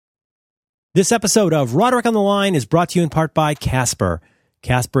This episode of Roderick on the Line is brought to you in part by Casper.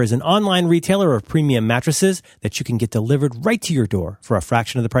 Casper is an online retailer of premium mattresses that you can get delivered right to your door for a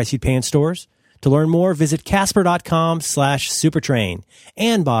fraction of the price you'd pay in stores. To learn more, visit casper.com/supertrain.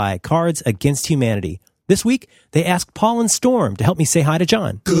 And by Cards Against Humanity. This week, they asked Paul and Storm to help me say hi to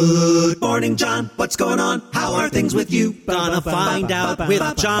John. Good morning, John. What's going on? How are things with you? Gonna find out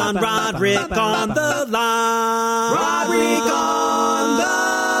with John Roderick on the line. Roderick on the line.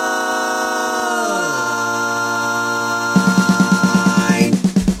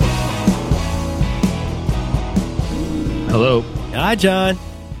 Hello. Hi, John.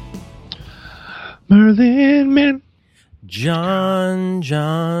 Merlin Man. John.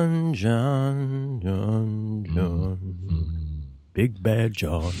 Big bad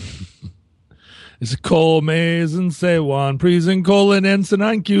John. It's a Cole Mays and Sewan, Prisen Colin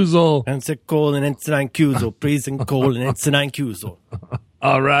Ensign Cusel. Ensign Colin Ensign Cusel. Prison Colin Ensign Cusel.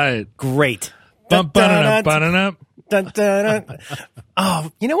 All right. Great. Bump, ba-da-da, ba-da-da. Dun, dun, dun. Oh,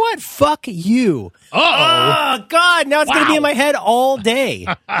 you know what? Fuck you. Uh-oh. Oh, God. Now it's going to be in my head all day.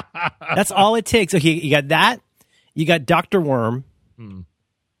 That's all it takes. Okay, you got that. You got Dr. Worm.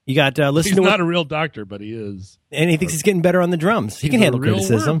 You got listen He's to not a real doctor, but he is. and he thinks he's getting better on the drums. He He's can a handle real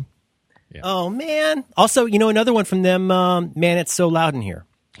criticism. worm. Yeah. Oh, man. Also, another one from them, Man, It's So Loud in Here.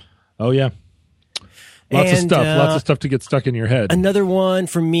 Oh, yeah. Lots of And, stuff. Lots of stuff to get stuck in your head. Another one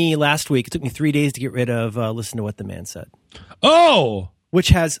from me last week. It took me 3 days to get rid of Listen to What the Man Said, Oh! which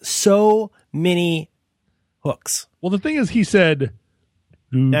has so many hooks. Well, the thing is, he said...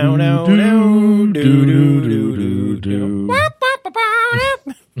 No, no, no. Do, do, do, do, do.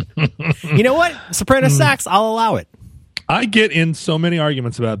 You know what? Soprano sax, I'll allow it. I get in so many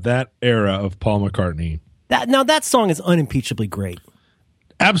arguments about that era of Paul McCartney. That song is unimpeachably great.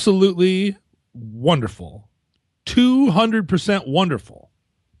 Absolutely wonderful. 200% wonderful.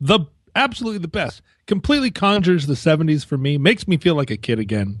 Absolutely the best. Completely conjures the 70s for me. Makes me feel like a kid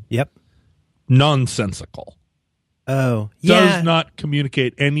again. Yep. Nonsensical. Oh, yeah. Does not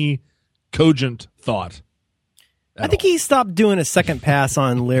communicate any cogent thought. I think he stopped doing a second pass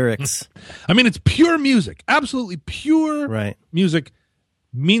on lyrics. I mean, it's pure music. Absolutely pure Right. music.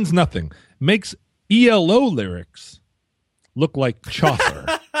 Means nothing. Makes ELO lyrics look like Chaucer.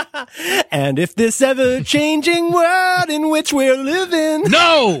 And if this ever-changing world in which we're living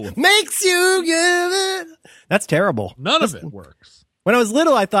No! makes you give it... That's terrible. None of it works. When I was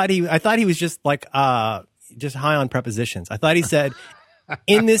little, I thought he was just like just high on prepositions. I thought he said,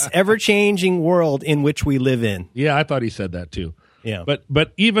 "In this ever-changing world in which we live in." Yeah, I thought he said that too. Yeah,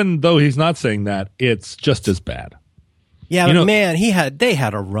 But even though he's not saying that, it's just as bad. yeah, you but know- man, they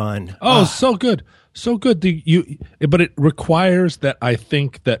had a run. Oh, so good. So good. But it requires that I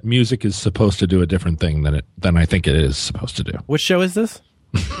think that music is supposed to do a different thing than I think it is supposed to do. What show is this?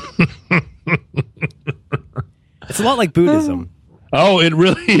 It's a lot like Buddhism. Oh, it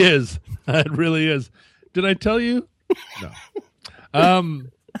really is. It really is. Did I tell you? No.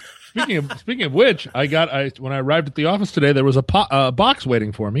 Speaking of which, when I arrived at the office today, there was a box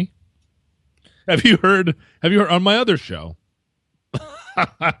waiting for me. Have you heard on my other show?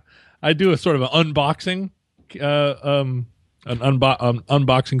 I do a sort of an unboxing,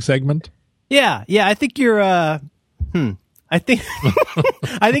 unboxing segment. Yeah. I think you're. I think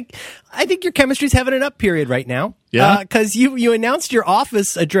I think your chemistry's having an up period right now. Yeah? Because you announced your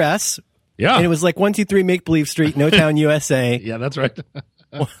office address. Yeah, And it was like 123 Make Believe Street, No Town, USA. yeah, that's right.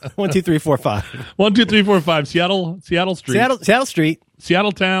 12345. 1, 2, 3, 4, 5. Seattle Street. Seattle Street.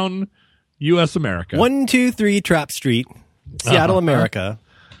 Seattle Town, U.S. America. 123 Trap Street, Seattle, America.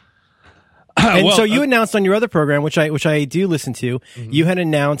 And Well, so you announced on your other program, which I do listen to, you had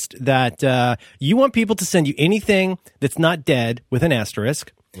announced that you want people to send you anything that's not dead with an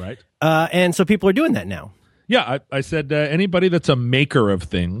asterisk. right? And so people are doing that now. Yeah, I said anybody that's a maker of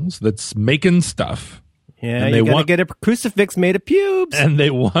things, that's making stuff, Yeah, And you they gotta want- get a crucifix made of pubes. and they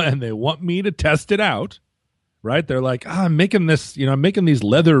want me to test it out, right? They're like, I'm making this, I'm making these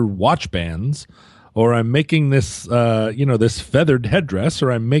leather watch bands, or I'm making this, this feathered headdress, or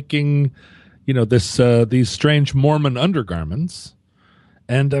I'm making, these strange Mormon undergarments,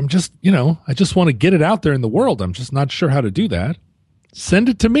 and I'm just, I just want to get it out there in the world. I'm just not sure how to do that. Send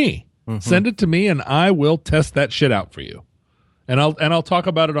it to me. Send it to me, and I will test that shit out for you. And I'll talk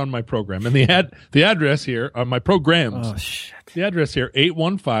about it on my program. And the address here on my programs. Oh shit! The address here,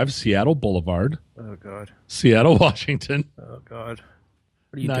 815 Seattle Boulevard, Oh god! Seattle, Washington, Oh god!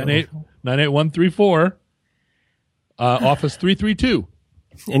 What are you 98134. Office 332.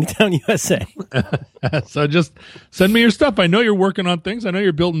 Anytown, USA. So just send me your stuff. I know you're working on things. I know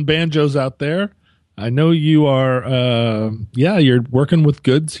you're building banjos out there. I know you are, you're working with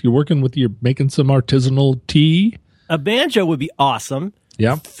goods. You're making some artisanal tea. A banjo would be awesome.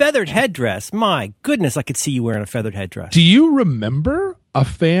 Yeah. Feathered headdress. My goodness, I could see you wearing a feathered headdress. Do you remember a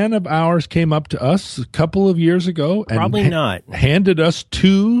fan of ours came up to us a couple of years ago and Probably not. handed us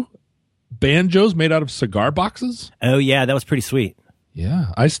 2 banjos made out of cigar boxes? Oh, yeah, that was pretty sweet.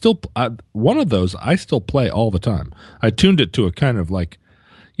 Yeah. One of those I still play all the time. I tuned it to a kind of like,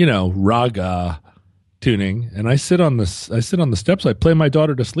 raga tuning, and I sit on the steps. I play my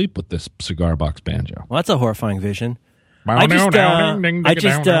daughter to sleep with this cigar box banjo. Well, that's a horrifying vision. I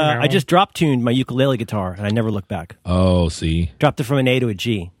just drop tuned my ukulele guitar, and I never looked back. Oh, see, dropped it from an A to a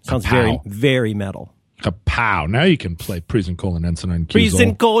G. Sounds very, very metal. Kapow! Now you can play Prisen Colon Ensign Cusel.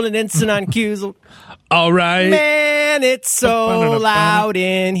 Prisen Colon Ensign Cusel. All right, man, it's so loud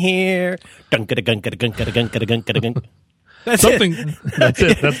in here. That's something. It. That's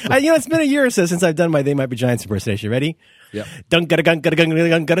it. It's been a year or so since I've done my They Might Be Giants impersonation. Ready? Yeah. Down. That's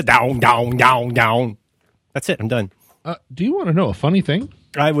it. I'm done. Do you want to know a funny thing?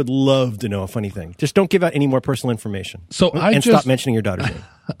 I would love to know a funny thing. Just don't give out any more personal information. Stop mentioning your daughter's name.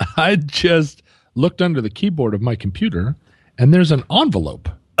 I just looked under the keyboard of my computer, and there's an envelope.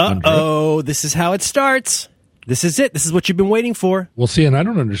 This is how it starts. This is it. This is what you've been waiting for. Well, see, and I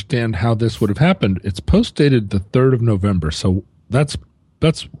don't understand how this would have happened. It's post dated the 3rd of November, so that's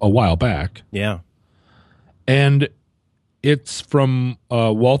a while back. Yeah. And it's from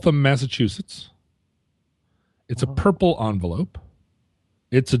Waltham, Massachusetts. It's a purple envelope.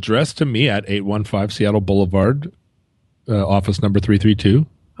 It's addressed to me at 815 Seattle Boulevard, office number 332.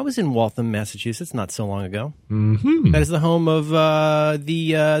 I was in Waltham, Massachusetts not so long ago. Mm-hmm. That is the home of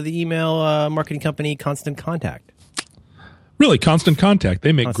the email marketing company Constant Contact. Really, Constant Contact.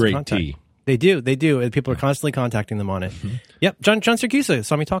 They make great tea. They do. People are constantly contacting them on it. Mm-hmm. Yep. John Siracusa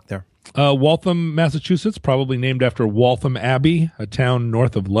saw me talk there. Waltham, Massachusetts, probably named after Waltham Abbey, a town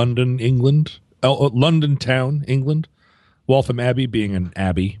north of London, England. London town, England. Waltham Abbey being an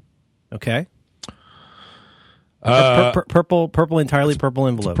abbey. Okay. Purple, entirely purple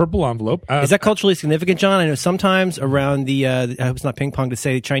envelope. Purple envelope. Is that culturally significant, John? I know sometimes around I hope it's not ping pong to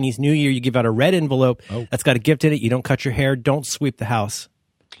say the Chinese New Year, you give out a red envelope that's got a gift in it. You don't cut your hair. Don't sweep the house.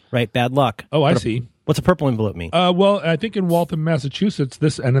 Right? Bad luck. Oh, I see. What's a purple envelope mean? Well, I think in Waltham, Massachusetts,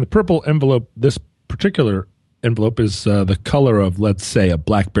 and in the purple envelope, this particular envelope is the color of, let's say, a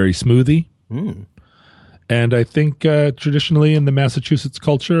blackberry smoothie. Mm. And I think traditionally in the Massachusetts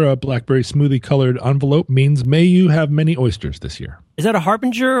culture, a blackberry smoothie colored envelope means may you have many oysters this year. Is that a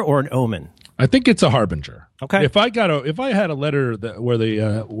harbinger or an omen? I think it's a harbinger. Okay. If I had a letter where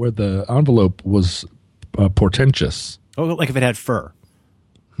the envelope was portentous. Oh, like if it had fur.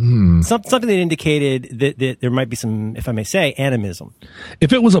 Something that indicated that there might be some, if I may say, animism.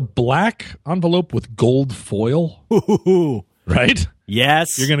 If it was a black envelope with gold foil, right?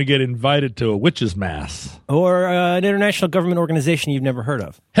 Yes. You're going to get invited to a witch's mass. Or an international government organization you've never heard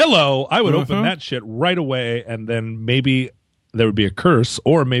of. Hello. I would open that shit right away, and then maybe there would be a curse,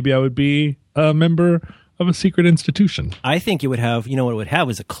 or maybe I would be a member of a secret institution. I think it would have, what it would have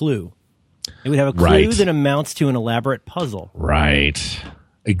is a clue. It would have a clue that amounts to an elaborate puzzle. Right.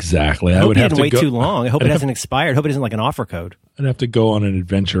 Exactly. I hope it didn't wait too long. I hope it hasn't expired. I hope it isn't like an offer code. I'd have to go on an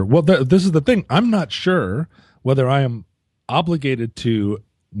adventure. Well, this is the thing. I'm not sure whether I am obligated to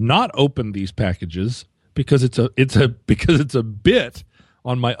not open these packages because it's a bit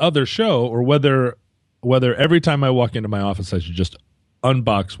on my other show, or whether every time I walk into my office I should just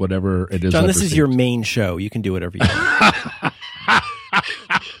unbox whatever it is. John, this is your main show. You can do whatever you want.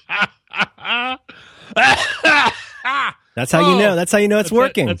 That's how you know. That's how you know it's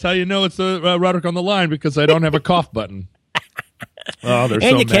working. That's how you know it's Roderick on the line, because I don't have a cough button. Oh, they're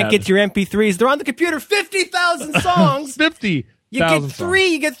and so you can't mad. get your MP3s. They're on the computer. 50,000 songs. 50.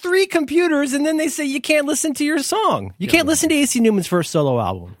 You get three computers, and then they say you can't listen to your song. You can't listen to AC Newman's first solo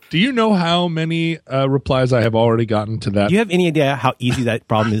album. Do you know how many replies I have already gotten to that? Do you have any idea how easy that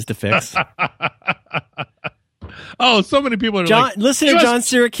problem is to fix? Oh, so many people are listen to John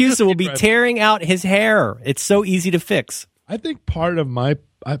Siracusa will be tearing out his hair. It's so easy to fix. I think part of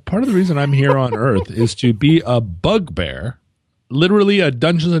the reason I'm here on Earth is to be a bugbear, literally a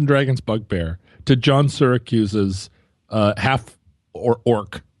Dungeons and Dragons bugbear, to John Siracusa's half or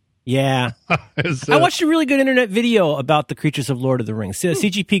orc. Yeah. I watched a really good internet video about the creatures of Lord of the Rings.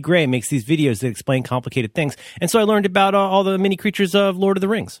 CGP Grey makes these videos that explain complicated things. And so I learned about all the mini creatures of Lord of the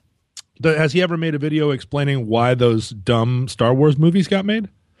Rings. Has he ever made a video explaining why those dumb Star Wars movies got made?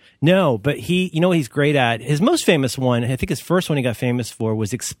 No, but what he's great at? His most famous one, I think his first one he got famous for,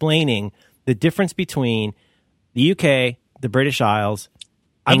 was explaining the difference between the UK, the British Isles,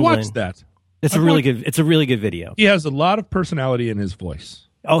 England. I've watched that. It's a really good video. He has a lot of personality in his voice.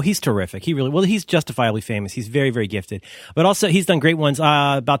 Oh, he's terrific. He's justifiably famous. He's very, very gifted. But also, he's done great ones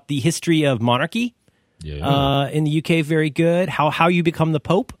about the history of monarchy. Yeah. In the UK, very good. How you become the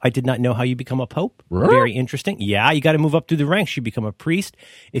Pope. I did not know how you become a Pope. Very interesting. Yeah, you got to move up through the ranks. You become a priest.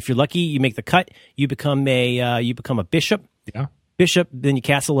 If you're lucky, you make the cut. You become a bishop. Yeah. Bishop, then you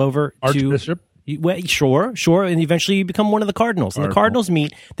castle over Archbishop. Sure, and eventually you become one of the cardinals. And the cardinals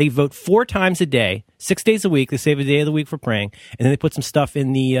meet. They vote 4 times a day, 6 days a week. They save a day of the week for praying, and then they put some stuff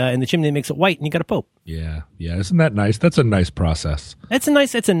in the chimney that makes it white, and you got a pope. Yeah. Isn't that nice? That's a nice process. It's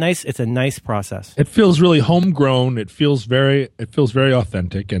a nice process. It feels really homegrown. It feels very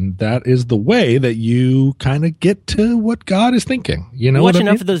authentic, and that is the way that you kind of get to what God is thinking. You know, watch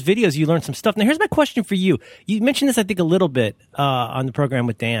enough of those videos, you learn some stuff. Now, here's my question for you. You mentioned this, I think, a little bit on the program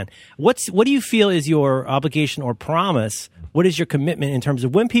with Dan. What do you feel is your obligation or promise? What is your commitment in terms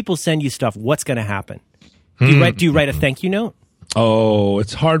of when people send you stuff? What's going to happen? Do you write a thank you note? Oh,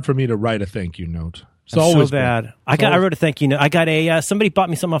 it's hard for me to write a thank you note. It's That's always so bad. I wrote a thank you note. I got somebody bought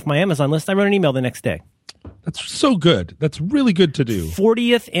me something off my Amazon list. I wrote an email the next day. That's so good. That's really good to do.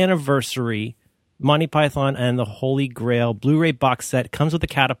 40th anniversary Monty Python and the Holy Grail Blu-ray box set. Comes with a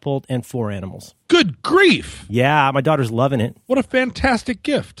catapult and 4 animals. Good grief. Yeah, my daughter's loving it. What a fantastic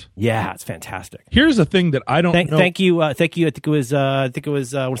gift. Yeah, it's fantastic. Here's a thing that I don't know. Thank you. I think it was I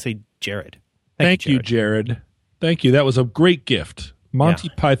want to say Jared. Thank you, Jared. Thank you. That was a great gift. Monty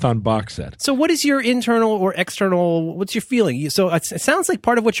Python box set. So what is your internal or external, what's your feeling? So it sounds like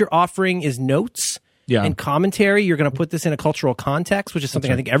part of what you're offering is notes and commentary. You're going to put this in a cultural context, which is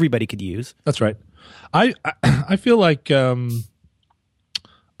something I think everybody could use. That's right. I feel like I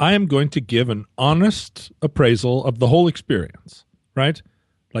am going to give an honest appraisal of the whole experience, right?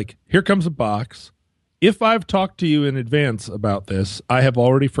 Like, here comes a box. If I've talked to you in advance about this, I have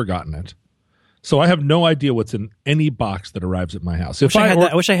already forgotten it. So I have no idea what's in any box that arrives at my house.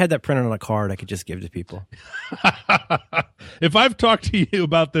 I wish I had that printed on a card I could just give to people. If I've talked to you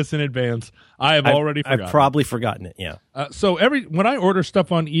about this in advance, I've already forgotten. I've probably forgotten it, yeah. So when I order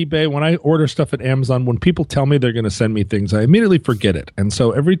stuff on eBay, when I order stuff at Amazon, when people tell me they're going to send me things, I immediately forget it. And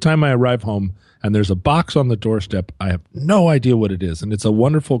so every time I arrive home and there's a box on the doorstep, I have no idea what it is. And it's a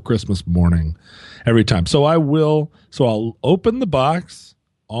wonderful Christmas morning every time. So I'll open the box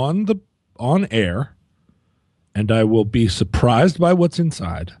on air, and I will be surprised by what's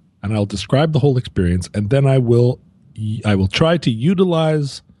inside, and I'll describe the whole experience, and then I will try to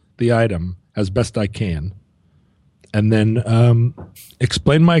utilize the item as best I can, and then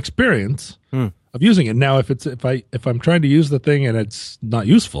explain my experience of using it. Now, if I'm trying to use the thing and it's not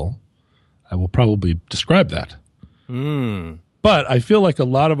useful, I will probably describe that. But I feel like a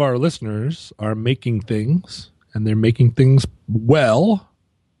lot of our listeners are making things, and they're making things well.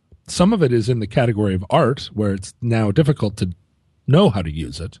 Some of it is in the category of art, where it's now difficult to know how to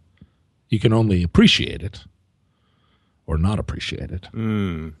use it. You can only appreciate it or not appreciate it.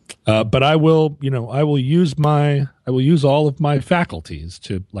 But I will use all of my faculties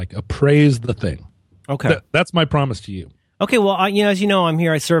to appraise the thing. Okay, that's my promise to you. Okay, well, as you know, I'm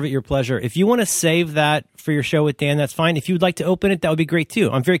here. I serve at your pleasure. If you want to save that for your show with Dan, that's fine. If you would like to open it, that would be great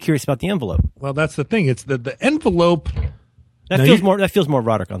too. I'm very curious about the envelope. Well, that's the thing. It's the envelope. That feels more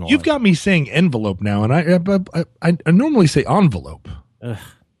erotic on the line. You've got me saying envelope now, and I normally say envelope. Ugh.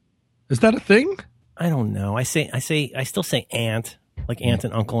 Is that a thing? I don't know. I still say aunt, like aunt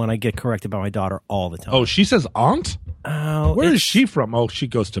and uncle, and I get corrected by my daughter all the time. Oh, she says aunt? Oh, where is she from? Oh, she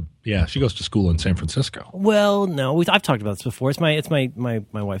goes to school in San Francisco. Well, no, I've talked about this before. It's my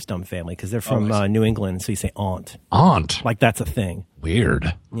wife's dumb family because they're from New England, so you say aunt. Aunt, like that's a thing.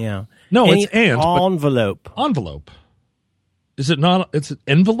 Weird. Yeah. No, it's aunt. Envelope. Envelope. Is it not? It's an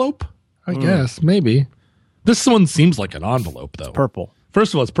envelope? I guess, maybe. This one seems like an envelope, though. It's purple.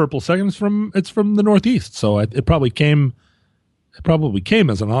 First of all, it's purple. Second, it's from the Northeast, so it probably came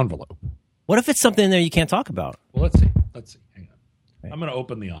as an envelope. What if it's something in there you can't talk about? Well, let's see. Hang on. Okay. I'm going to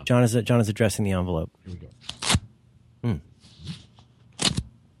open the envelope. John is addressing the envelope. Here we go.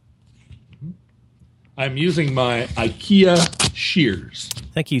 I'm using my IKEA shears.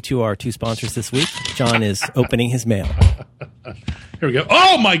 Thank you to our 2 sponsors this week. John is opening his mail. Here we go.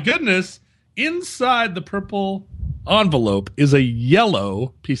 Oh, my goodness. Inside the purple envelope is a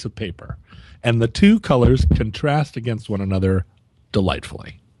yellow piece of paper, and the 2 colors contrast against one another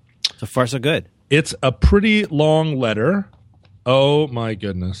delightfully. So far, so good. It's a pretty long letter. Oh, my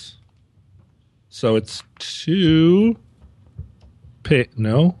goodness. So it's 2 pages,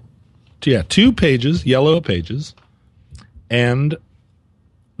 yellow pages, and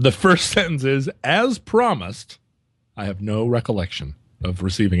the first sentence is, as promised. I have no recollection of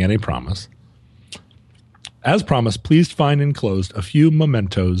receiving any promise. As promised, please find enclosed a few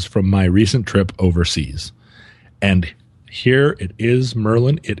mementos from my recent trip overseas. And here it is,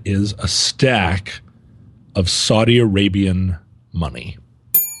 Merlin. It is a stack of Saudi Arabian money.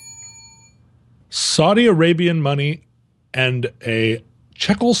 Saudi Arabian money and a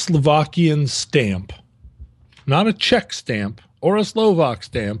Czechoslovakian stamp. Not a Czech stamp or a Slovak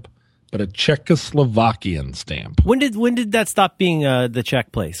stamp, but a Czechoslovakian stamp. When did that stop being the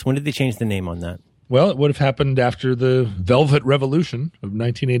Czech place? When did they change the name on that? Well, it would have happened after the Velvet Revolution of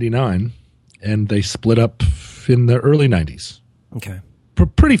 1989, and they split up in the early 90s. Okay.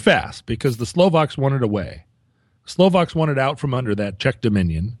 Pretty fast, because the Slovaks wanted away. Slovaks wanted out from under that Czech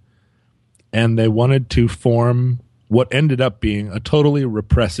dominion, and they wanted to form what ended up being a totally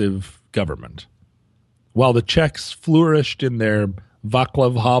repressive government. While the Czechs flourished in their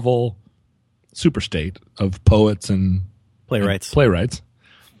Václav Havel superstate of poets and playwrights,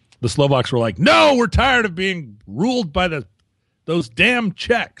 the Slovaks were like, no, we're tired of being ruled by those damn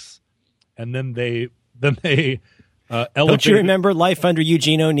Czechs. And then they elevated. Don't you remember life under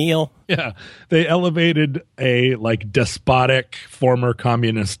Eugene O'Neill? Yeah, they elevated a despotic former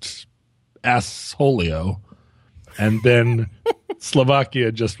communist assholio, and then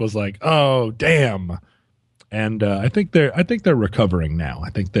Slovakia just was like, oh damn. And I think they're recovering now. I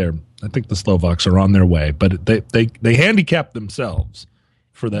think the Slovaks are on their way, but they handicapped themselves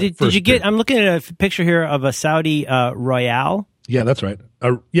for that. Did you get? I'm looking at a picture here of a Saudi Royale. Yeah, that's right.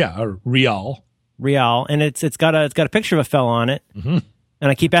 A Rial. Rial, and it's got a picture of a fella on it. Mm-hmm. And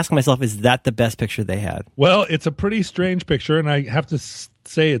I keep asking myself, is that the best picture they had? Well, it's a pretty strange picture, and I have to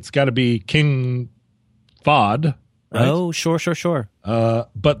say it's got to be King Fahd. Right? Oh, sure.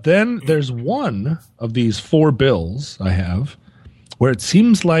 But then there's one of these 4 bills I have where it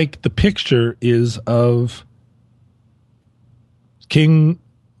seems like the picture is of King.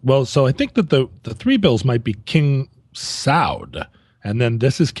 Well, so I think that the 3 bills might be King Saud, and then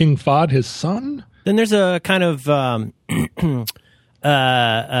this is King Fahd, his son. Then there's a kind of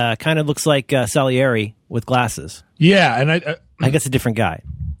kind of looks like Salieri with glasses. Yeah, and I guess a different guy.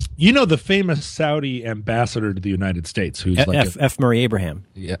 You know the famous Saudi ambassador to the United States, who's F. Murray Abraham.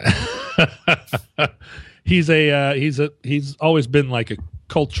 Yeah, he's always been like a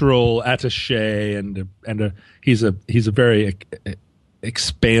cultural attaché, and he's a very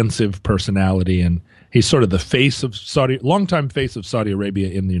expansive personality, and he's sort of the longtime face of Saudi Arabia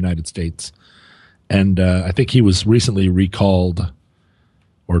in the United States, and I think he was recently recalled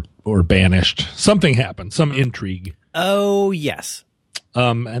or banished. Something happened, some intrigue. Oh yes.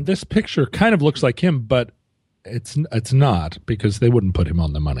 And this picture kind of looks like him, but it's not, because they wouldn't put him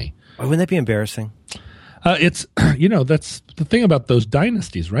on the money. Oh, wouldn't that be embarrassing? It's that's the thing about those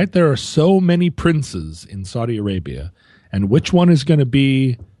dynasties, right? There are so many princes in Saudi Arabia, and which one is going to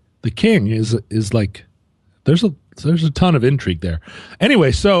be the king is like there's a ton of intrigue there.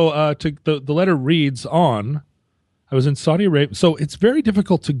 Anyway, so the letter reads on. I was in Saudi Arabia, so it's very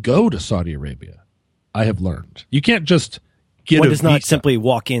difficult to go to Saudi Arabia. I have learned you can't just. One does not simply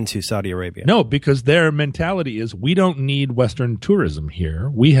walk into Saudi Arabia. No, because their mentality is we don't need Western tourism here.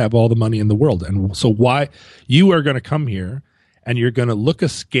 We have all the money in the world. And so why you are going to come here and you're going to look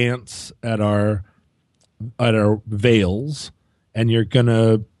askance at our veils, and you're going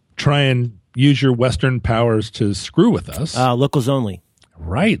to try and use your Western powers to screw with us. Locals only.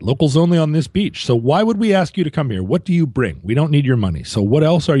 Right. Locals only on this beach. So why would we ask you to come here? What do you bring? We don't need your money. So what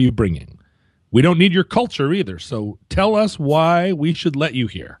else are you bringing? We don't need your culture either. So tell us why we should let you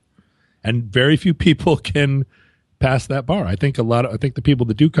here. And very few people can pass that bar. I think the people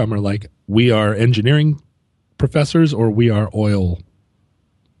that do come are like, we are engineering professors or we are oil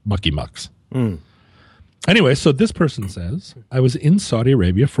mucky mucks. Mm. Anyway, so this person says, I was in Saudi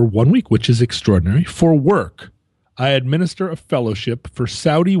Arabia for 1 week, which is extraordinary. For work, I administer a fellowship for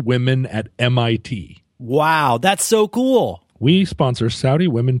Saudi women at MIT. Wow, that's so cool. We sponsor Saudi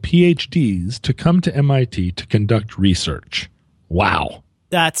women PhDs to come to MIT to conduct research. Wow.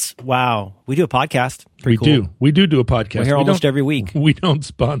 Wow. We do a podcast. Pretty cool. Do. We do a podcast. We're here almost every week. We don't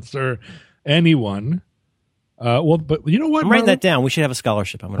sponsor anyone. But you know what? I'm writing that down. We should have a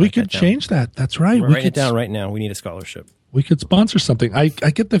scholarship. We could change that. That's right. We're writing it down right now. We need a scholarship. We could sponsor something. I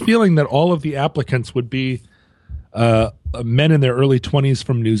get the feeling that all of the applicants would be men in their early 20s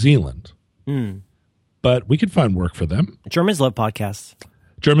from New Zealand. Mm. But we could find work for them. Germans love podcasts.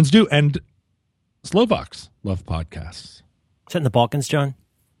 Germans do, and Slovaks love podcasts. Is that in the Balkans, John?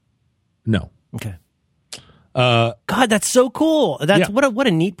 No. Okay. God, that's so cool. What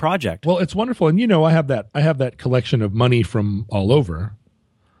a neat project. Well, it's wonderful, and I have that collection of money from all over,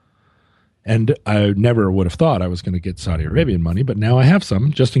 And I never would have thought I was going to get Saudi Arabian money, but now I have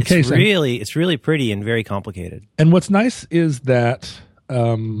some just in case. It's really pretty and very complicated. And what's nice is that,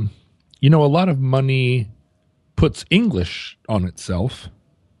 a lot of money puts English on itself.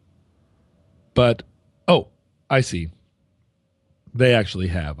 But, I see. They actually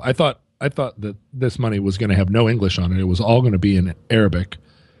have. I thought that this money was going to have no English on it. It was all going to be in Arabic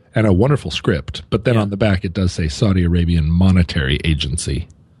and a wonderful script. But then on the back, it does say Saudi Arabian Monetary Agency.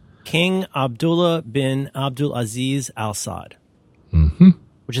 King Abdullah bin Abdul Aziz Al Saud,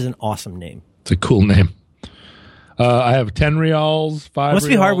 which is an awesome name. It's a cool name. I have 10 riyals, 5 It must riyals.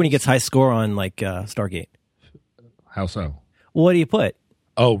 be hard when he gets high score on Stargate. How so? Well, what do you put?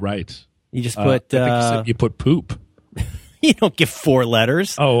 Oh, right. You just I put... think you said you put poop. You don't give 4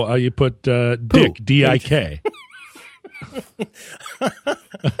 letters. Oh, you put Dick, D-I-K.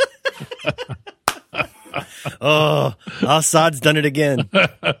 Oh, Al-Sad's done it again.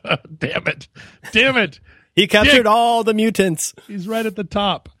 Damn it. He captured Dick. all the mutants. He's right at the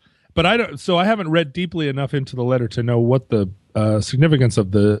top. But I haven't read deeply enough into the letter to know what the significance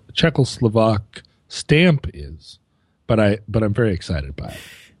of the Czechoslovak stamp is. But I'm very excited by it.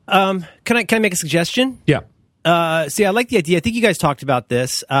 Can I make a suggestion? Yeah. See, I like the idea. I think you guys talked about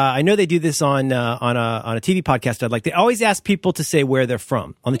this. I know they do this on a TV podcast. They always ask people to say where they're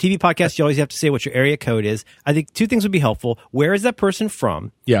from. On the TV podcast, you always have to say what your area code is. I think 2 things would be helpful. Where is that person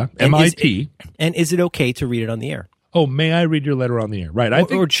from? Yeah. And MIT. Is it okay to read it on the air? Oh, may I read your letter on the air? Right.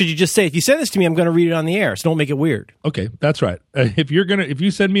 Or should you just say, if you send this to me, I'm going to read it on the air. So don't make it weird. Okay, that's right. If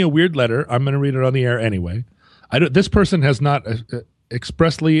you send me a weird letter, I'm going to read it on the air anyway. This person has not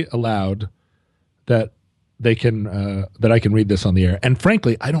expressly allowed that they can that I can read this on the air. And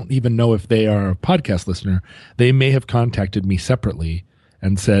frankly, I don't even know if they are a podcast listener. They may have contacted me separately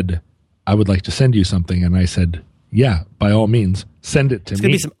and said, I would like to send you something. And I said, yeah, by all means, send it to me. It's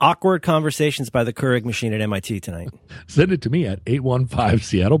going to be some awkward conversations by the Keurig machine at MIT tonight. Send it to me at 815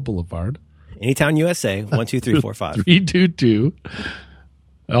 Seattle Boulevard. Anytown, USA, 12345. 322.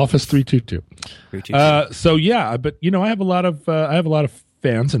 Office 322. So yeah, but I have a lot of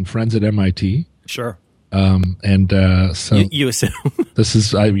fans and friends at MIT. Sure. So you assume this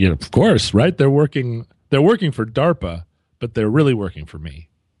is, of course, right? They're working for DARPA, but they're really working for me.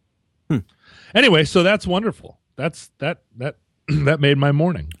 Anyway, so that's wonderful. That made my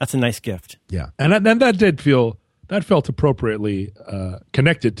morning. That's a nice gift. Yeah, and then that felt appropriately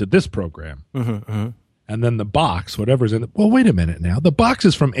connected to this program. And then the box, whatever's in it. Well, wait a minute now. The box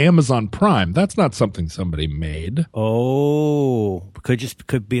is from Amazon Prime. That's not something somebody made. Oh,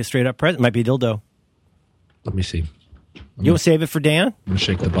 could be a straight up present. Might be a dildo. Let me see. You want to save it for Dan? I'm gonna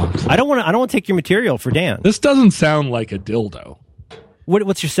shake the box. I don't want to take your material for Dan. This doesn't sound like a dildo.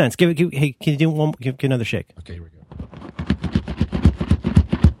 What's your sense? Hey, can you do one? Give another shake. Okay, here we go.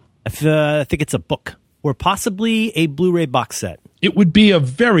 I think it's a book or possibly a Blu-ray box set. It would be a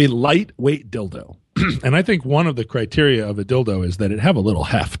very lightweight dildo. And I think one of the criteria of a dildo is that it have a little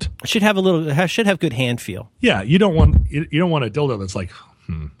heft. It should have good hand feel. Yeah, you don't want a dildo that's like,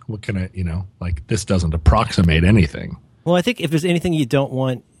 what can I, like this doesn't approximate anything. Well, I think if there's anything you don't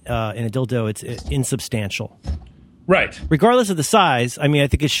want in a dildo, it's insubstantial. Right. Regardless of the size, I mean, I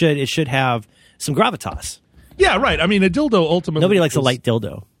think it should have some gravitas. Yeah, right. I mean, a dildo ultimately. Nobody likes a light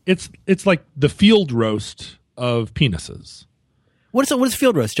dildo. It's like the field roast of penises. What is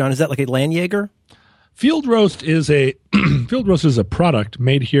field roast, John? Is that like a Landjaeger? Field roast is a product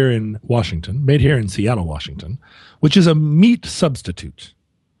made here in Seattle, Washington, which is a meat substitute.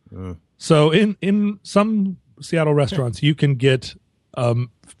 So in some Seattle restaurants, you can get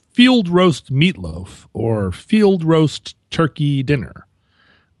field roast meatloaf or field roast turkey dinner,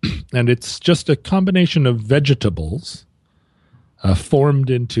 and it's just a combination of vegetables formed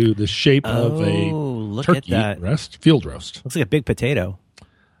into the shape of a turkey field roast. Looks like a big potato.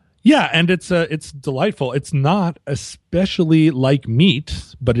 Yeah, and it's delightful. It's not especially like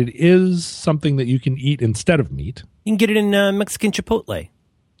meat, but it is something that you can eat instead of meat. You can get it in Mexican Chipotle.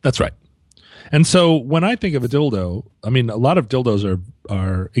 That's right. And so when I think of a dildo, I mean, a lot of dildos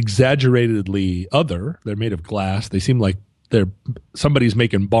are exaggeratedly other. They're made of glass. They seem like somebody's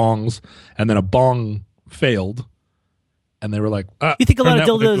making bongs, and then a bong failed, and they were like, you think a lot of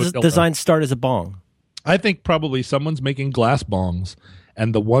dildos designs start as a bong? I think probably someone's making glass bongs.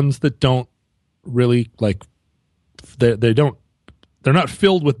 And the ones that don't really they're not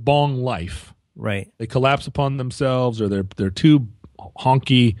filled with bong life. Right. They collapse upon themselves, or they're too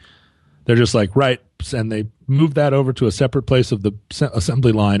honky. They're just like, right, and they move that over to a separate place of the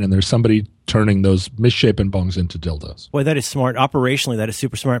assembly line, and there's somebody turning those misshapen bongs into dildos. Boy, that is smart. Operationally, that is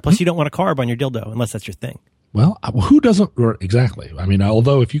super smart. Plus, you don't want a carb on your dildo unless that's your thing. Well, who doesn't? Or exactly. I mean,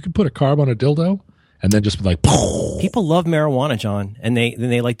 although if you could put a carb on a dildo and then just be like, people love marijuana, John, and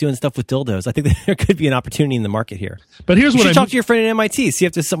they like doing stuff with dildos. I think that there could be an opportunity in the market here. But here's what you should talk to your friend at MIT. See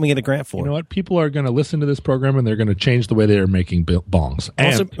if there's something we get a grant for. You know what? People are going to listen to this program and they're going to change the way they are making bongs.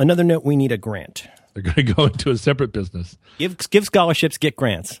 Also, And another note: we need a grant. they're going to go into a separate business. Give scholarships, get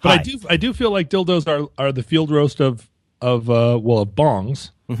grants. But I do feel like dildos are the field roast of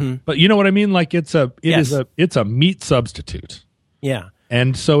bongs. Mm-hmm. But you know what I mean? Like it's a meat substitute. Yeah.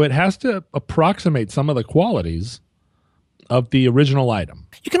 And so it has to approximate some of the qualities of the original item.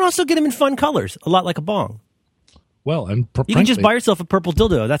 You can also get them in fun colors, a lot like a bong. Well, and you can just buy yourself a purple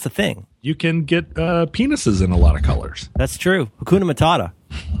dildo. That's the thing. You can get penises in a lot of colors. That's true. Hakuna Matata.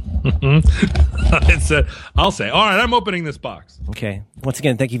 I'll say. All right, I'm opening this box. Okay. Once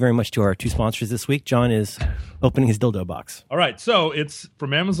again, thank you very much to our two sponsors this week. John is opening his dildo box. All right, so it's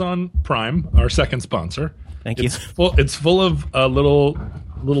from Amazon Prime, our second sponsor. Thank you. It's full of little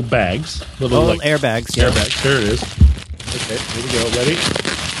bags. Little airbags. Yeah. Airbags. There it is. Okay, here we go. Ready?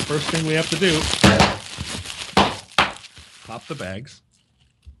 First thing we have to do, pop the bags.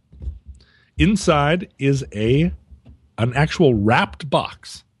 Inside is an actual wrapped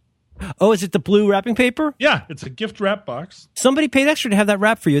box. Oh, is it the blue wrapping paper? Yeah, it's a gift wrap box. Somebody paid extra to have that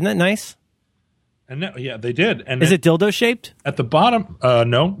wrap for you. Isn't that nice? And yeah, they did. And is it dildo shaped? At the bottom,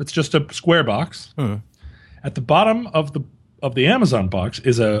 no, it's just a square box. At the bottom of the Amazon box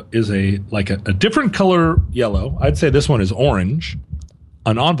is a different color yellow. I'd say this one is orange.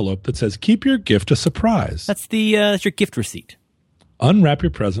 An envelope that says "Keep your gift a surprise." That's that's your gift receipt. Unwrap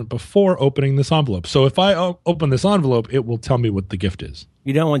your present before opening this envelope. So if I open this envelope, it will tell me what the gift is.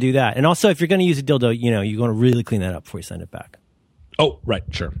 You don't want to do that. And also, if you're going to use a dildo, you're going to really clean that up before you send it back. Oh, right,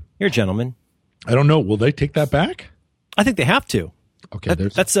 sure. You're a gentleman. I don't know. Will they take that back? I think they have to. Okay,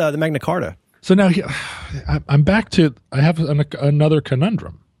 that's the Magna Carta. So now I'm back to, I have another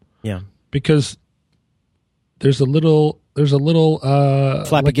conundrum. Yeah. Because there's a little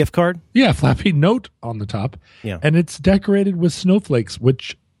flappy gift card. Yeah, flappy note on the top. Yeah. And it's decorated with snowflakes,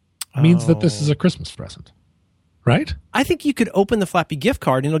 which means that this is a Christmas present. Right? I think you could open the flappy gift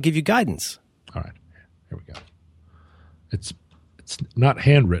card and it'll give you guidance. All right. Here we go. It's not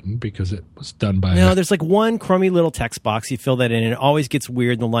handwritten because it was done by... No, there's like one crummy little text box. You fill that in and it always gets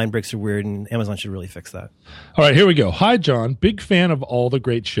weird and the line breaks are weird and Amazon should really fix that. All right, here we go. Hi, John. Big fan of all the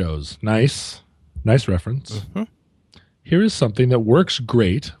great shows. Nice reference. Mm-hmm. Here is something that works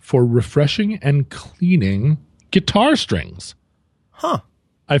great for refreshing and cleaning guitar strings. Huh.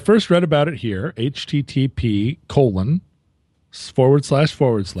 I first read about it here,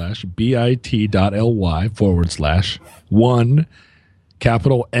 http://bit.ly/1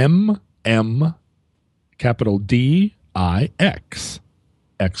 capital MM capital DIX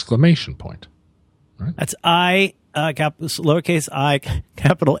exclamation point. Right? That's lowercase I,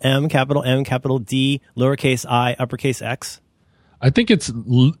 capital M, capital D, lowercase I, uppercase X. I think it's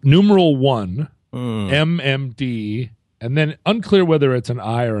numeral 1, MMD, and then unclear whether it's an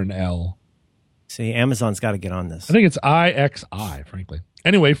I or an L. See, Amazon's got to get on this. I think it's IXI, frankly.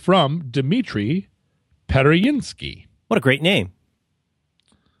 Anyway, from Dmitry Pereyinsky. What a great name.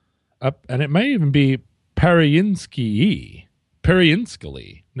 And it may even be Pereyinsky.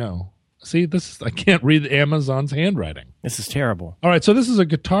 No. See, I can't read Amazon's handwriting. This is terrible. All right, so this is a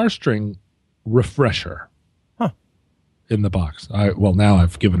guitar string refresher. Huh. In the box. Now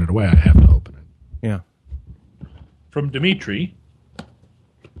I've given it away. I have to open it. Yeah. From Dmitry.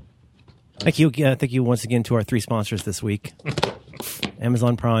 Thank you once again to our three sponsors this week.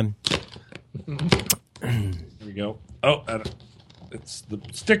 Amazon Prime. Here we go. Oh, it's the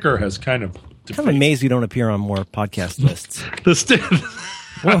sticker has kind of... I'm amazed we don't appear on more podcast lists. The sticker...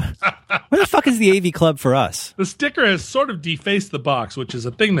 Where the fuck is the AV Club for us? The sticker has sort of defaced the box, which is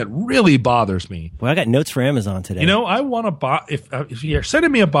a thing that really bothers me. Well, I got notes for Amazon today. I want a box. If you're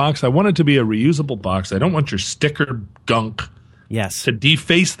sending me a box, I want it to be a reusable box. I don't want your sticker gunk. Yes. To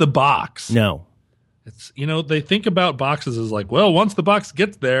deface the box. No. It's they think about boxes as like, well, once the box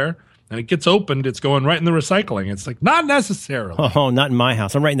gets there and it gets opened, it's going right in the recycling. It's like, not necessarily. Oh, not in my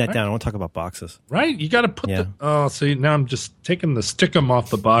house. I'm writing that down. I want to talk about boxes. Right? You got to put see, now I'm just taking the stickum off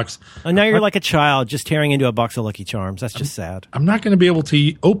the box. And now you're like a child just tearing into a box of Lucky Charms. That's just sad. I'm not going to be able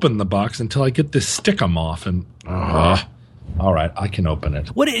to open the box until I get this stickum off. And all right, I can open it.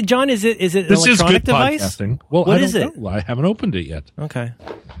 What, John, is it an this electronic is good device? Podcasting. Well, what is it? I haven't opened it yet. Okay.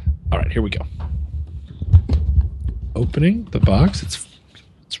 All right, here we go. Opening the box. It's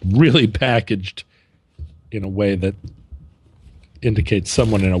really packaged in a way that indicates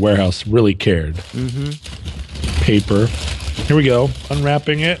someone in a warehouse really cared. Mm-hmm. Paper. Here we go.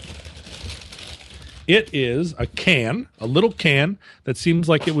 Unwrapping it. It is a can, a little can that seems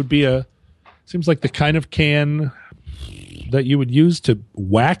like it would be seems like the kind of can that you would use to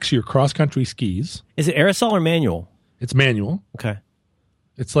wax your cross-country skis. Is it aerosol or manual? It's manual. Okay.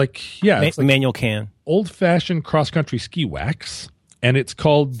 It's like, it's like manual can. Old-fashioned cross-country ski wax, and it's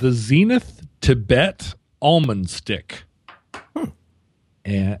called the Zenith Tibet Almond Stick.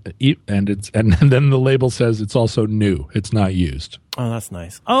 And then the label says it's also new. It's not used. Oh, that's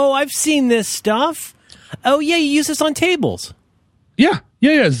nice. Oh, I've seen this stuff. Oh, yeah, you use this on tables. Yeah.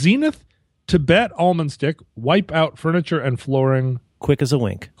 Zenith Tibet Almond Stick, wipe out furniture and flooring. Quick as a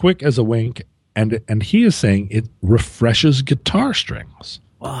wink. And he is saying it refreshes guitar strings.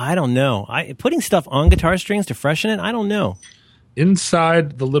 Well, I don't know. Putting stuff on guitar strings to freshen it, I don't know.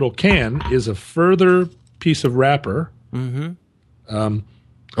 Inside the little can is a further piece of wrapper. Mm-hmm.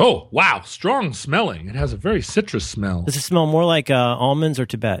 Oh, wow. Strong smelling. It has a very citrus smell. Does it smell more like almonds or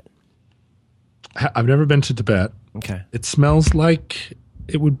Tibet? I've never been to Tibet. Okay. It smells like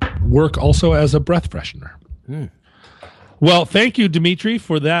it would work also as a breath freshener. Well, thank you, Dimitri,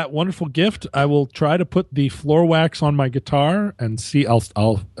 for that wonderful gift. I will try to put the floor wax on my guitar and see.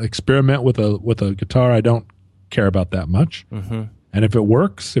 I'll experiment with a guitar I don't care about that much. Mm-hmm. And if it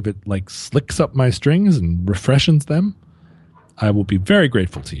works, if it like slicks up my strings and refreshes them, I will be very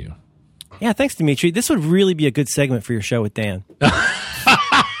grateful to you. Yeah, thanks, Dimitri. This would really be a good segment for your show with Dan.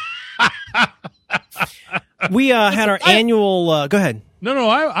 We had our annual. Go ahead. No.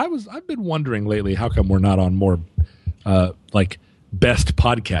 I've been wondering lately how come we're not on more like best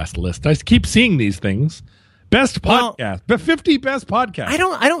podcast list. I keep seeing these things. Best podcast, the 50 best podcasts. I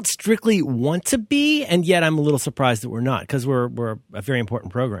don't strictly want to be, and yet I'm a little surprised that we're not, because we're a very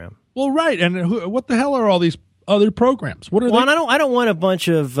important program. Well, right. And what the hell are all these other programs? What are they? And I don't want a bunch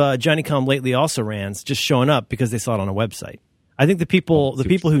of Johnny Come Lately Also Rans just showing up because they saw it on a website. I think the people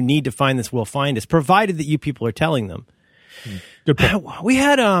who need to find this will find us, provided that you people are telling them. Good point. We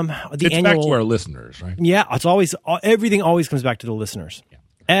had it's annual. Back to our listeners, right? Yeah, it's always everything always comes back to the listeners.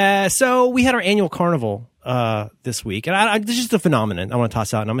 Yeah. So we had our annual carnival this week, and this is just a phenomenon I want to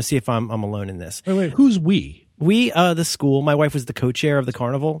toss out, and I'm going to see if I'm alone in this. Wait, who's we? We, the school. My wife was the co-chair of the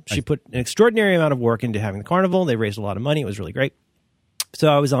carnival. She put an extraordinary amount of work into having the carnival. They raised a lot of money. It was really great. So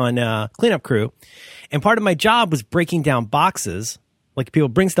I was on cleanup crew, and part of my job was breaking down boxes. Like people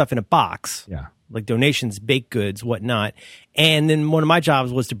bring stuff in a box. Yeah. Like donations, baked goods, whatnot. And then one of my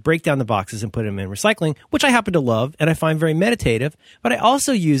jobs was to break down the boxes and put them in recycling, which I happen to love and I find very meditative. But I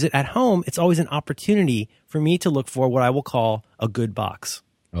also use it at home. It's always an opportunity for me to look for what I will call a good box.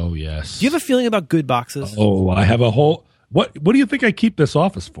 Oh, yes. Do you have a feeling about good boxes? Oh, I have a whole... What do you think I keep this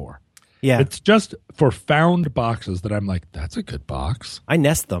office for? Yeah. It's just for found boxes that I'm like, that's a good box. I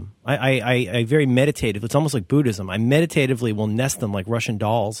nest them. I very meditative. It's almost like Buddhism. I meditatively will nest them like Russian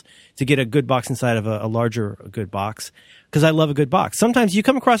dolls to get a good box inside of a larger good box, because I love a good box. Sometimes you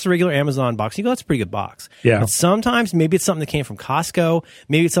come across a regular Amazon box, you go, that's a pretty good box. Yeah. And sometimes maybe it's something that came from Costco.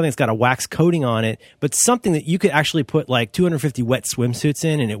 Maybe it's something that's got a wax coating on it, but something that you could actually put like 250 wet swimsuits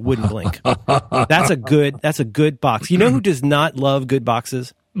in and it wouldn't blink. That's a good box. You know who does not love good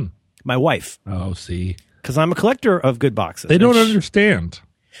boxes? My wife. Oh, see. Because I'm a collector of good boxes. They don't understand.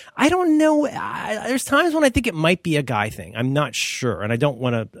 I don't know. There's times when I think it might be a guy thing. I'm not sure, and I don't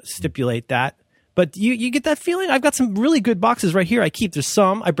want to stipulate that. But you get that feeling? I've got some really good boxes right here. I keep. There's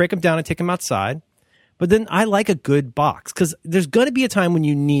some. I break them down and take them outside. But then I like a good box, because there's going to be a time when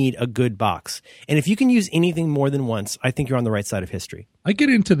you need a good box. And if you can use anything more than once, I think you're on the right side of history. I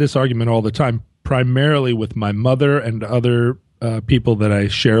get into this argument all the time, primarily with my mother and other people that I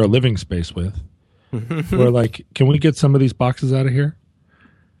share a living space with. Who are like, can we get some of these boxes out of here?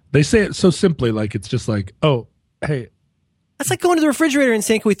 They say it so simply, like it's just like, oh, hey. That's like going to the refrigerator and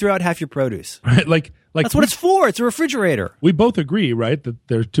saying, can we throw out half your produce? Right? Like that's what it's for. It's a refrigerator. We both agree, right, that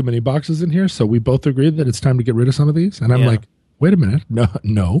there's too many boxes in here. So we both agree that it's time to get rid of some of these. And I'm like, wait a minute.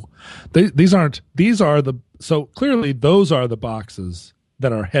 No. So clearly those are the boxes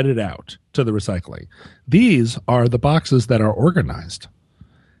that are headed out to the recycling. These are the boxes that are organized.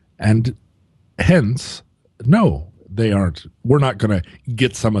 And hence, no, they aren't. We're not going to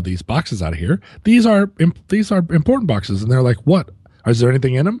get some of these boxes out of here. These are important boxes. And they're like, what? Is there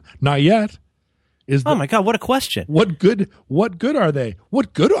anything in them? Not yet. Oh my God, what a question. What good are they?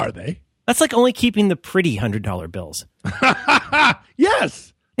 What good are they? That's like only keeping the pretty $100 bills.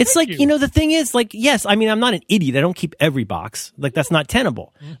 Yes. It's like, the thing is, like, yes, I mean, I'm not an idiot. I don't keep every box. Like, that's not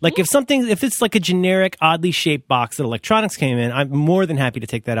tenable. Mm-hmm. Like, if it's like a generic, oddly shaped box that electronics came in, I'm more than happy to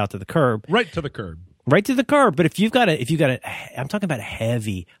take that out to the curb. Right to the curb. Right to the curb. But if you've got I'm talking about a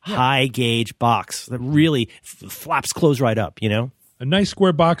heavy, high gauge box that really flaps close right up, A nice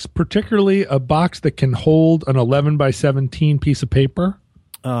square box, particularly a box that can hold an 11 by 17 piece of paper.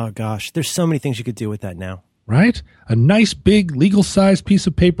 Oh, gosh. There's so many things you could do with that now. Right? A nice big legal size piece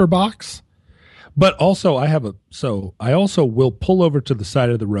of paper box. But also I also will pull over to the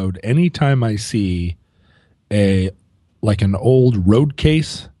side of the road anytime I see like an old road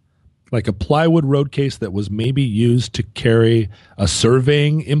case, like a plywood road case that was maybe used to carry a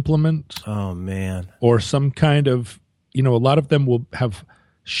surveying implement. Oh, man. Or some kind of, a lot of them will have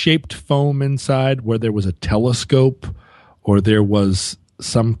shaped foam inside where there was a telescope or there was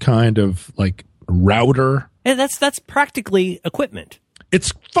some kind of like router. And that's practically equipment.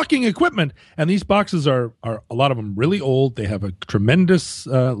 It's fucking equipment. And these boxes are a lot of them really old. They have a tremendous,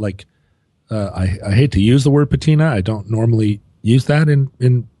 I hate to use the word patina. I don't normally use that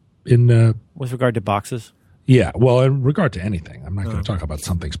in with regard to boxes. Yeah. Well, in regard to anything, I'm not going to talk about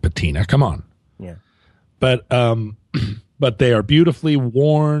something's patina. Come on. Yeah. But they are beautifully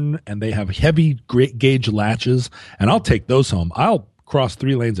worn and they have heavy gauge latches. And I'll take those home. I'll cross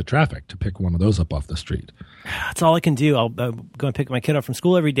 3 lanes of traffic to pick one of those up off the street. That's all I can do. I'll go and pick my kid up from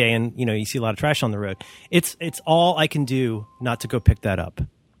school every day, and you see a lot of trash on the road. It's all I can do not to go pick that up.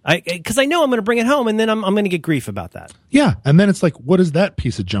 Because I know I'm going to bring it home, and then I'm going to get grief about that. Yeah, and then it's like, what is that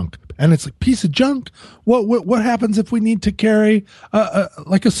piece of junk? And it's like, piece of junk? What happens if we need to carry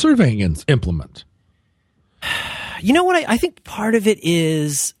like a surveying implement? You know what? I think part of it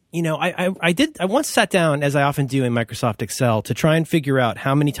is, I once sat down, as I often do in Microsoft Excel, to try and figure out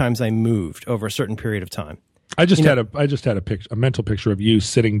how many times I moved over a certain period of time. I just had a mental picture of you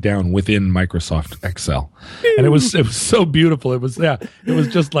sitting down within Microsoft Excel, and it was so beautiful. It was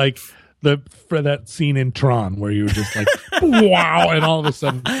just like for that scene in Tron where you were just like wow, and all of a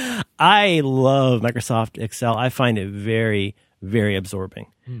sudden, I love Microsoft Excel. I find it very, very absorbing.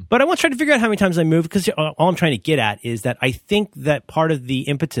 But I want to try to figure out how many times I move, because all I'm trying to get at is that I think that part of the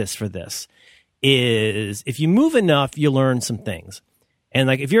impetus for this is if you move enough, you learn some things. And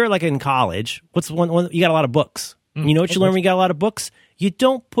like if you're like in college, what's one you got a lot of books. You know what you learn when you got a lot of books? You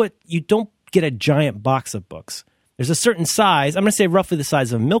don't get a giant box of books. There's a certain size, I'm going to say roughly the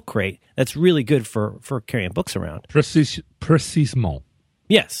size of a milk crate, that's really good for carrying books around. Précisément.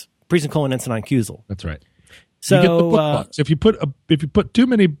 Yes. Prisenkollen Ensenankusel. That's right. So you get the book box. If you put too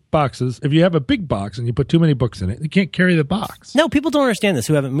many boxes, if you have a big box and you put too many books in it, you can't carry the box. No, people don't understand this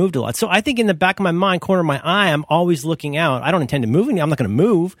who haven't moved a lot. So I think in the back of my mind, corner of my eye, I'm always looking out. I don't intend to move. I'm not going to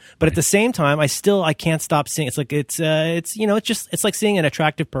move, but at the same time, I can't stop seeing. It's like it's like seeing an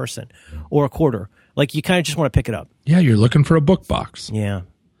attractive person or a quarter. Like you kind of just want to pick it up. Yeah, you're looking for a book box. Yeah.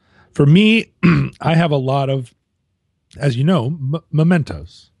 For me, I have a lot of, as you know,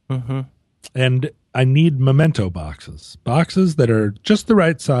 mementos. Mm-hmm. And I need memento boxes that are just the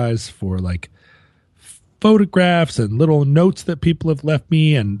right size for like photographs and little notes that people have left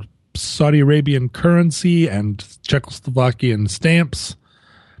me and Saudi Arabian currency and Czechoslovakian stamps.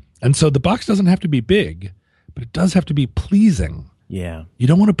 And so the box doesn't have to be big, but it does have to be pleasing. Yeah. You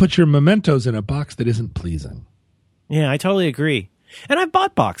don't want to put your mementos in a box that isn't pleasing. Yeah, I totally agree. And I've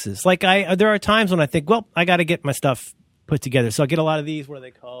bought boxes. Like there are times when I think, well, I got to get my stuff put together. So I get a lot of these, what are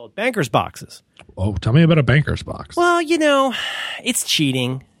they called? Banker's boxes. Oh, tell me about a banker's box. Well, it's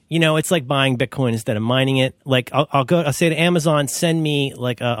cheating. It's like buying Bitcoin instead of mining it. Like I'll say to Amazon, send me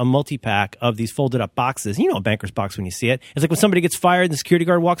like a multi-pack of these folded up boxes. You know a banker's box when you see it. It's like when somebody gets fired and the security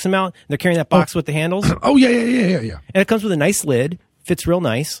guard walks them out, they're carrying that box with the handles. Oh, yeah. And it comes with a nice lid, fits real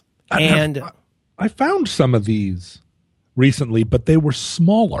nice. I found some of these recently, but they were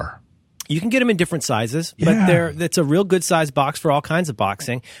smaller. You can get them in different sizes, but it's a real good size box for all kinds of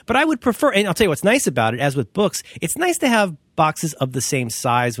boxing. But I would prefer, and I'll tell you what's nice about it, as with books, it's nice to have boxes of the same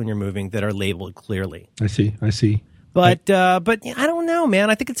size when you're moving that are labeled clearly. I see. But I don't know, man.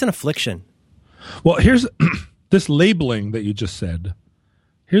 I think it's an affliction. Well, here's this labeling that you just said.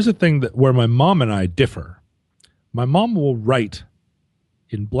 Here's a thing where my mom and I differ. My mom will write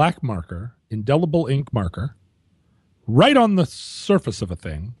in black marker, indelible ink marker, right on the surface of a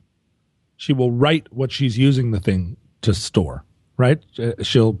thing. She will write what she's using the thing to store, right?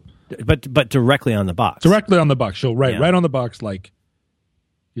 But directly on the box. Directly on the box. She'll write right on the box like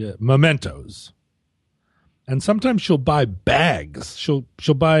mementos. And sometimes she'll buy bags. She'll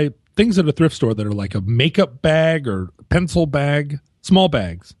buy things at a thrift store that are like a makeup bag or pencil bag, small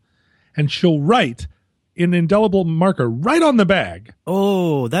bags. And she'll write in indelible marker right on the bag.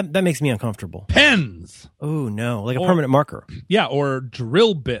 Oh, that makes me uncomfortable. Pens. Oh, no. Like a permanent marker. Yeah, or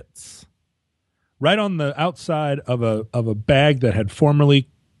drill bits. Right on the outside of a bag that had formerly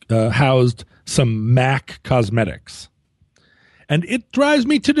housed some MAC cosmetics. And it drives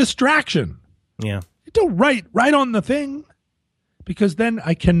me to distraction. Yeah. You don't write right on the thing. because then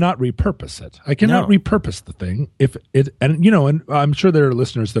I cannot repurpose it. I cannot No. repurpose the thing if it, and I'm sure there are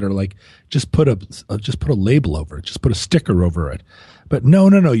listeners that are like, just put a label over it, just put a sticker over it. But no,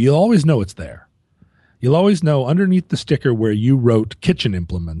 you'll always know it's there. You'll always know underneath the sticker where you wrote kitchen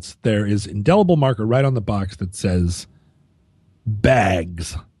implements, there is indelible marker right on the box that says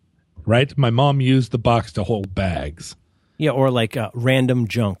bags, right? My mom used the box to hold bags. Yeah, or like random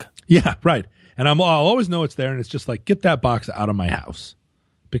junk. Yeah, right. And I'll always know it's there, and it's just like, get that box out of my house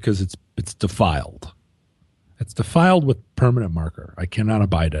because it's defiled. It's defiled with permanent marker. I cannot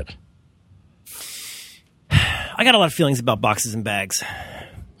abide it. I got a lot of feelings about boxes and bags.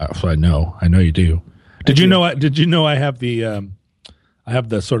 So I know you do. Did you know I have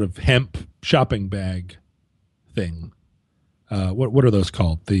the sort of hemp shopping bag thing? What are those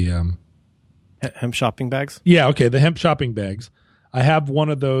called? The Hemp shopping bags? yeah, okay, the hemp shopping bags. I have one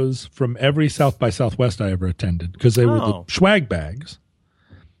of those from every South by Southwest I ever attended because they were the swag bags,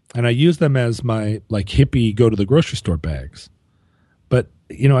 and I use them as my like hippie go to the grocery store bags. But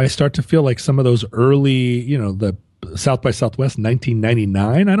I start to feel like some of those early, the South by Southwest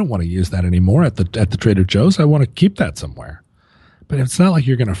 1999. I don't want to use that anymore at the Trader Joe's. I want to keep that somewhere. But it's not like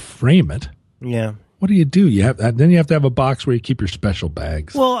you're going to frame it. Yeah. What do? You have to have a box where you keep your special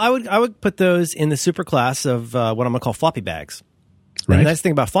bags. Well, I would put those in the super class of what I'm going to call floppy bags. Right. And the nice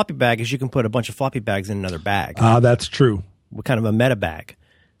thing about floppy bag is you can put a bunch of floppy bags in another bag. That's true. Kind of a meta bag.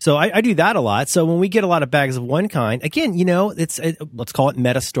 So I do that a lot. So when we get a lot of bags of one kind, again, let's call it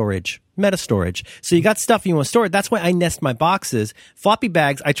meta storage. Meta storage. So you got stuff you want to store. That's why I nest my boxes. Floppy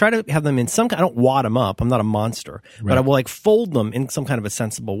bags, I try to have them in some kind. I don't wad them up. I'm not a monster, but I will like fold them in some kind of a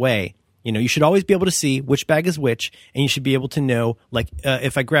sensible way. You should always be able to see which bag is which, and you should be able to know, like,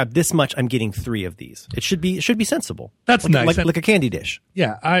 if I grab this much, I'm getting 3 of these. It should be sensible. That's nice. Like a candy dish.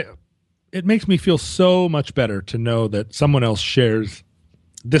 Yeah, it makes me feel so much better to know that someone else shares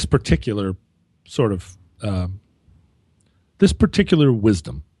this particular sort of this particular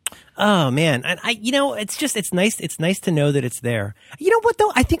wisdom. Oh man, and it's nice. It's nice to know that it's there. You know what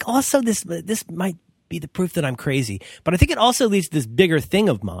though? I think also this might be the proof that I'm crazy, but I think it also leads to this bigger thing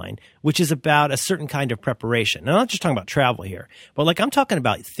of mine, which is about a certain kind of preparation. And I'm not just talking about travel here, but like I'm talking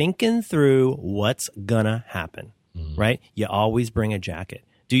about thinking through what's gonna happen. Right? You always bring a jacket.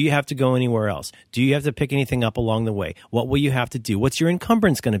 Do you have to go anywhere else? Do you have to pick anything up along the way? What will you have to do? What's your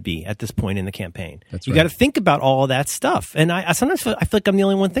encumbrance going to be at this point in the campaign? You got to think about all of that stuff. And I sometimes feel like I'm the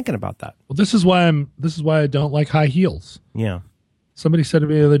only one thinking about that. Well, this is why I don't like high heels. Yeah. Somebody said to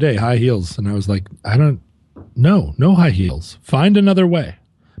me the other day, high heels, and I was like, no high heels. Find another way.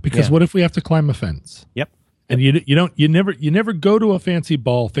 Because what if we have to climb a fence? Yep. And you never go to a fancy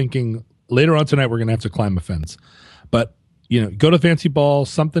ball thinking later on tonight we're going to have to climb a fence. But go to fancy ball,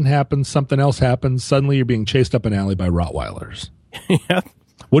 something happens, something else happens. Suddenly you're being chased up an alley by Rottweilers. Yep.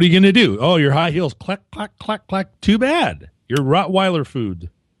 What are you going to do? Oh, your high heels, clack, clack, clack, clack. Too bad. You're Rottweiler food.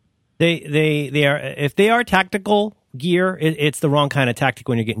 They are, if they are tactical gear, it's the wrong kind of tactic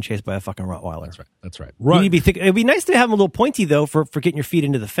when you're getting chased by a fucking Rottweiler. That's right. It'd be nice to have them a little pointy though for getting your feet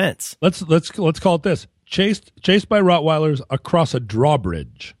into the fence. Let's call it this. Chased by Rottweilers across a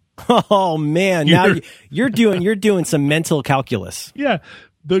drawbridge. Oh man! Now you're doing some mental calculus. Yeah,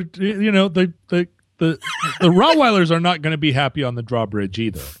 the Rottweilers are not going to be happy on the drawbridge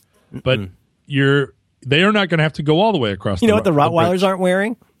either. But they are not going to have to go all the way across. You know what the Rottweilers aren't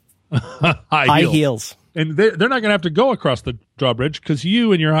wearing? High heels. And they're not going to have to go across the drawbridge because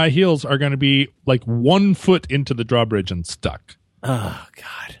you and your high heels are going to be like 1 foot into the drawbridge and stuck. Oh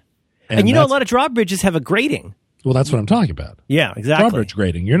God! And a lot of drawbridges have a grating. Well, that's what I'm talking about. Yeah, exactly. Drawbridge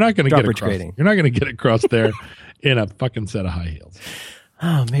grading. You're not going to get across. Grading. You're not going to get across there in a fucking set of high heels.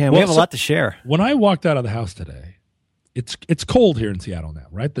 Oh man, we have a lot to share. When I walked out of the house today, it's cold here in Seattle now,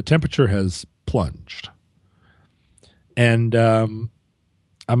 right? The temperature has plunged, and I'm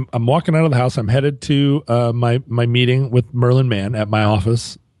walking out of the house. I'm headed to my meeting with Merlin Mann at my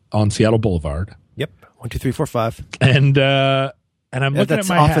office on Seattle Boulevard. Yep, 1, 2, 3, 4, 5. And I'm looking at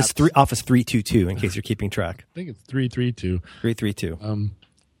my office hats. Office 322 in case you're keeping track. I think it's 332. 332.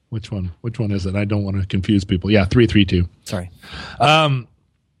 Which one? Which one is it? I don't want to confuse people. Yeah, 332. Sorry. I'm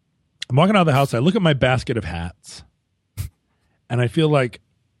walking out of the house. I look at my basket of hats, and I feel like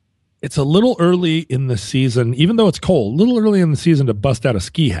it's a little early in the season, even though it's cold. A little early in the season to bust out a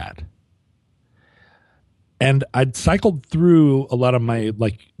ski hat. And I'd cycled through a lot of my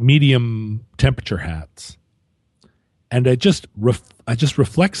like medium temperature hats. And I just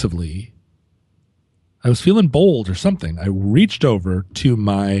reflexively, I was feeling bold or something. I reached over to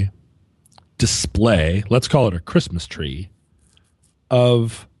my display, let's call it a Christmas tree,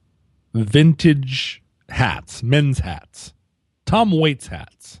 of vintage hats, men's hats. Tom Waits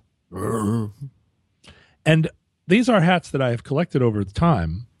hats. And these are hats that I have collected over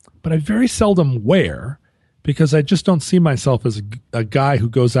time, but I very seldom wear because I just don't see myself as a guy who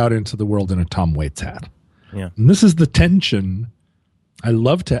goes out into the world in a Tom Waits hat. Yeah. And this is the tension. I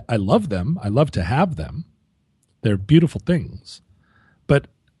love them. I love to have them. They're beautiful things. But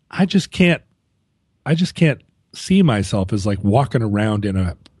I just can't see myself as like walking around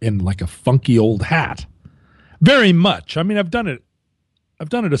in like a funky old hat. Very much. I mean, I've done it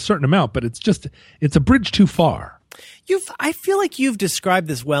a certain amount, but it's a bridge too far. I feel like you've described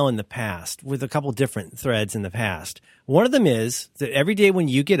this well in the past with a couple different threads in the past. One of them is that every day when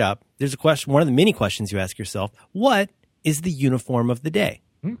you get up, there's a question, one of the many questions you ask yourself, what is the uniform of the day?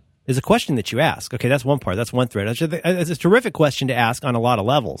 There's a question that you ask. Okay, that's one part. That's one thread. It's a terrific question to ask on a lot of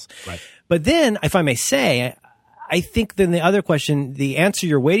levels. Right. But then, if I may say, I think then the other question, the answer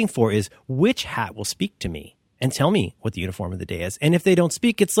you're waiting for is, which hat will speak to me and tell me what the uniform of the day is? And if they don't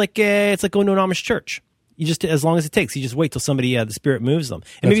speak, it's like going to an Amish church. You just, as long as it takes, you just wait till somebody, the spirit moves them.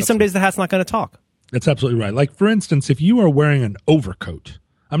 And maybe some days the hat's not going to talk. That's absolutely right. Like, for instance, if you are wearing an overcoat,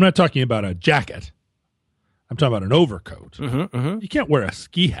 I'm not talking about a jacket. I'm talking about an overcoat. You can't wear a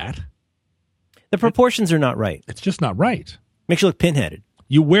ski hat. The proportions are not right. It's just not right. Makes you look pinheaded.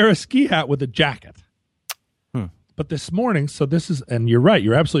 You wear a ski hat with a jacket. But this morning, and you're right,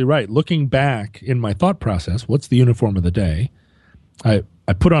 you're absolutely right. Looking back in my thought process, what's the uniform of the day? I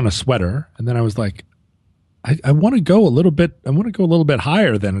put on a sweater, and then I was like, I want to go a little bit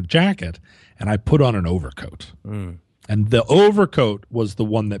higher than a jacket, and I put on an overcoat. And the overcoat was the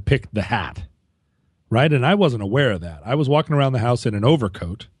one that picked the hat, right? And I wasn't aware of that. I was walking around the house in an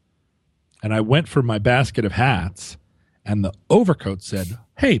overcoat, and I went for my basket of hats, and the overcoat said,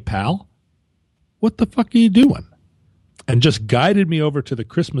 "Hey, pal, what the fuck are you doing?" And just guided me over to the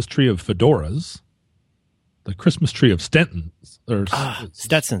Christmas tree of fedoras, the Christmas tree of Stetsons.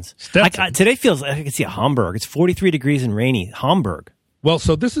 Today feels like I can see a Hamburg. It's 43 degrees and rainy. Hamburg. Well,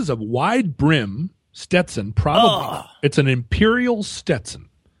 so this is a wide brim Stetson, probably. It's an Imperial Stetson.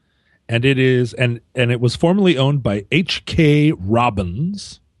 And it is, and it was formerly owned by H.K.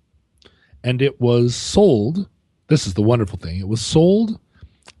 Robbins. And it was sold, this is the wonderful thing, it was sold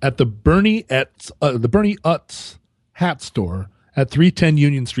at the Bernie Utz hat store at 310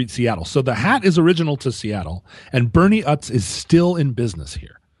 Union Street, Seattle. So the hat is original to Seattle, and Bernie Utz is still in business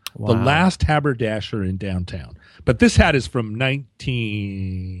here. Wow. The last haberdasher in downtown. But this hat is from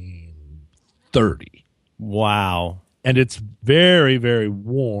 1930. Wow. And it's very, very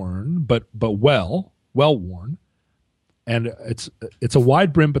worn, but well worn. And it's a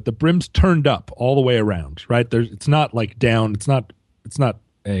wide brim, but the brim's turned up all the way around, right? It's not like down. It's not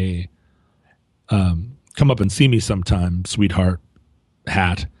a come up and see me sometime, sweetheart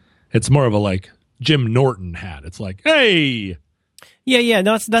hat. It's more of a like Jim Norton hat. It's like, hey. Yeah.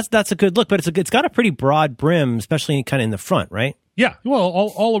 No, that's a good look, but it's got a pretty broad brim, especially kind of in the front, right? Yeah. Well,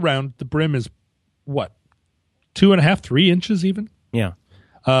 all around the brim is what, 2.5, 3 inches even. Yeah.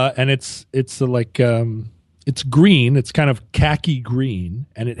 And it's like it's green. It's kind of khaki green,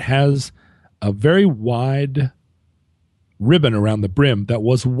 and it has a very wide ribbon around the brim that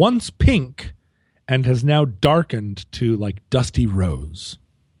was once pink and has now darkened to like dusty rose.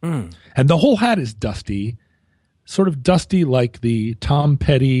 And the whole hat is dusty, sort of dusty like the Tom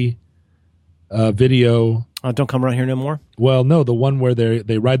Petty video. Don't Come Around Here No More? Well, no, the one where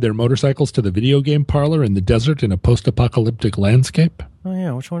they ride their motorcycles to the video game parlor in the desert in a post-apocalyptic landscape. Oh,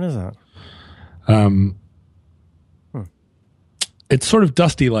 yeah. Which one is that? It's sort of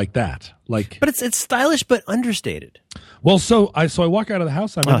dusty like that. But it's stylish but understated. Well, so I walk out of the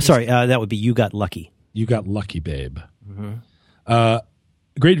house. That would be You Got Lucky. You Got Lucky, Babe.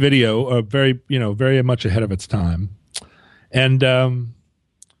 Great video, very much ahead of its time. And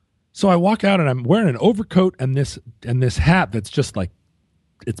so I walk out and I'm wearing an overcoat and this hat that's just like,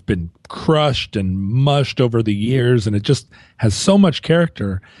 it's been crushed and mushed over the years, and it just has so much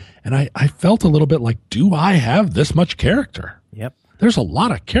character. And I felt a little bit like, do I have this much character? Yep. There's a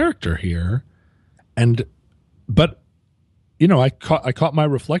lot of character here. But I caught my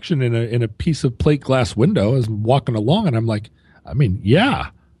reflection in a piece of plate glass window as I'm walking along, and I'm like, I mean, yeah,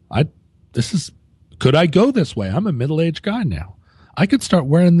 could I go this way? I'm a middle-aged guy now. I could start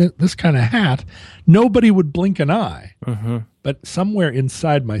wearing this kind of hat. Nobody would blink an eye. But somewhere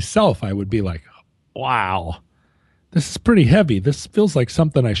inside myself, I would be like, wow, this is pretty heavy. This feels like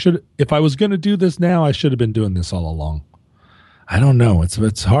something if I was going to do this now, I should have been doing this all along. I don't know.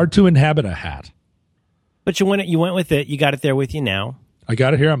 It's hard to inhabit a hat. But you went with it. You got it there with you now. I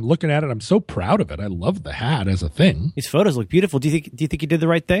got it here. I'm looking at it. I'm so proud of it. I love the hat as a thing. These photos look beautiful. Do you think you did the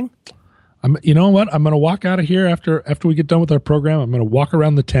right thing? You know what? I'm going to walk out of here after we get done with our program. I'm going to walk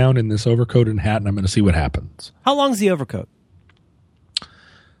around the town in this overcoat and hat, and I'm going to see what happens. How long's the overcoat?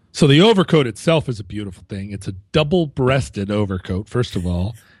 So the overcoat itself is a beautiful thing. It's a double-breasted overcoat, first of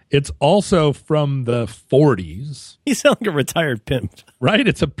all. It's also from the 40s. You sound like a retired pimp. Right?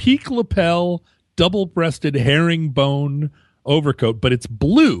 It's a peak lapel, double-breasted herringbone overcoat, but it's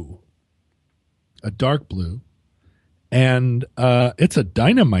blue, a dark blue. And it's a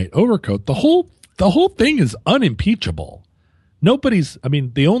dynamite overcoat. The whole thing is unimpeachable.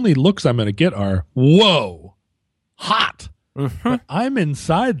 The only looks I'm going to get are, whoa, hot. Mm-hmm. But I'm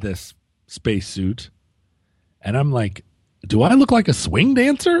inside this spacesuit, and I'm like, do I look like a swing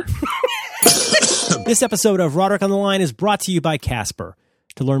dancer? This episode of Roderick on the Line is brought to you by Casper.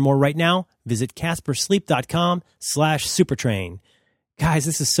 To learn more right now, visit CasperSleep.com/supertrain. Guys,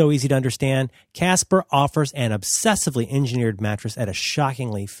 this is so easy to understand. Casper offers an obsessively engineered mattress at a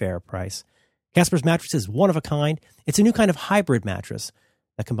shockingly fair price. Casper's mattress is one of a kind. It's a new kind of hybrid mattress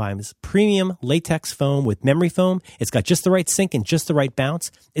that combines premium latex foam with memory foam. It's got just the right sink and just the right bounce.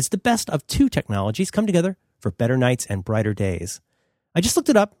 It's the best of two technologies come together for better nights and brighter days. I just looked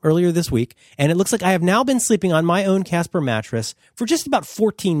it up earlier this week, and it looks like I have now been sleeping on my own Casper mattress for just about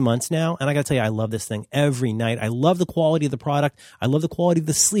 14 months now. And I got to tell you, I love this thing every night. I love the quality of the product. I love the quality of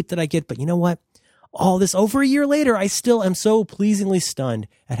the sleep that I get. But you know what? All this over a year later, I still am so pleasingly stunned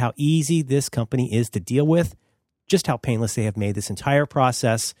at how easy this company is to deal with, just how painless they have made this entire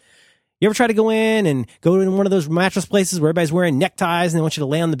process. You ever try to go in and go to one of those mattress places where everybody's wearing neckties and they want you to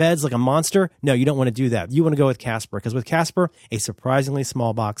lay on the beds like a monster? No, you don't want to do that. You want to go with Casper, because with Casper, a surprisingly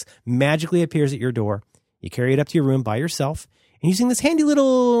small box magically appears at your door. You carry it up to your room by yourself, and using this handy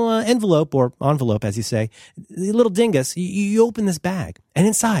little envelope, or envelope as you say, the little dingus, you open this bag, and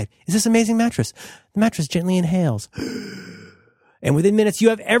inside is this amazing mattress. The mattress gently inhales. And within minutes, you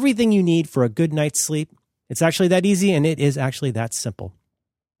have everything you need for a good night's sleep. It's actually that easy, and it is actually that simple.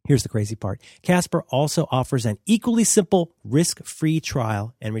 Here's the crazy part. Casper also offers an equally simple, risk-free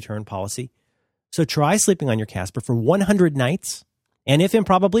trial and return policy. So try sleeping on your Casper for 100 nights, and if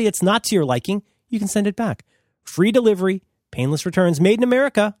improbably it's not to your liking, you can send it back. Free delivery, painless returns, made in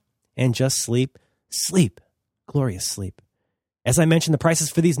America, and just sleep, glorious sleep. As I mentioned, the prices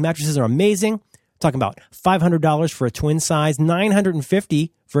for these mattresses are amazing. Talking about $500 for a twin size,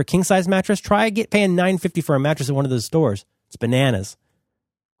 $950 for a king size mattress. Try paying $950 for a mattress at one of those stores. It's bananas.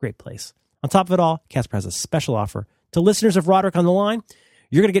 Great place. On top of it all, Casper has a special offer. To listeners of Roderick on the Line,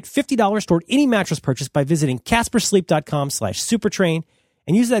 you're going to get $50 toward any mattress purchase by visiting CasperSleep.com/supertrain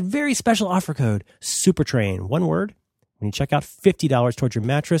and use that very special offer code, SUPERTRAIN, one word, when you check out. $50 towards your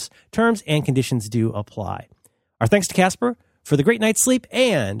mattress. Terms and conditions do apply. Our thanks to Casper for the great night's sleep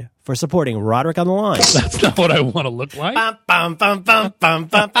and for supporting Roderick on the Line. That's not what I want to look like. Hey!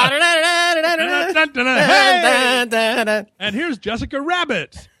 And here's Jessica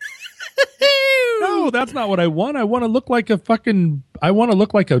Rabbit. No, that's not what I want. I want to look like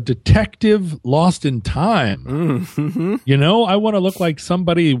a detective lost in time. Mm-hmm. You know, I want to look like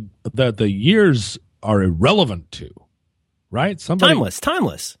somebody that the years are irrelevant to. Right? Somebody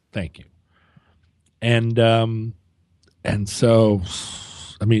timeless. Thank you. And so,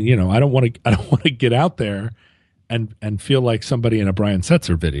 I mean, you know, I don't want to get out there and feel like somebody in a Brian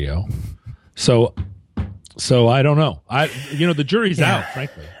Setzer video. So I don't know. The jury's out,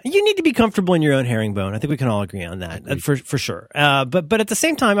 frankly. You need to be comfortable in your own herringbone. I think we can all agree on that for sure. But at the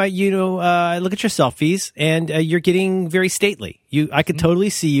same time, I look at your selfies and you're getting very stately. I could totally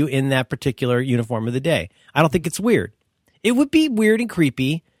see you in that particular uniform of the day. I don't think it's weird. It would be weird and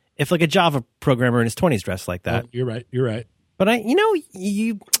creepy if like a Java programmer in his 20s dressed like that. Oh, you're right. But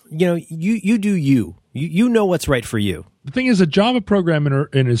you do you. You know what's right for you. The thing is, a Java programmer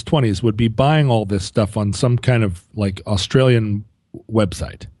in his 20s would be buying all this stuff on some kind of like Australian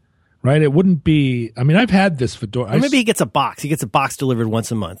website, right? It wouldn't be. I mean, I've had this fedora. Or maybe he gets a box. He gets a box delivered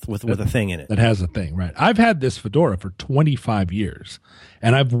once a month with a thing in it that has a thing, right? I've had this fedora for 25 years,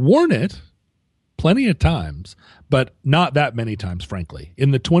 and I've worn it plenty of times, but not that many times, frankly. In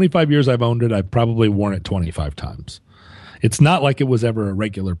the 25 years I've owned it, I've probably worn it 25 times. It's not like it was ever a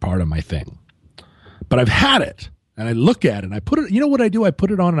regular part of my thing. But I've had it, and I look at it, and I put it, you know what I do? I put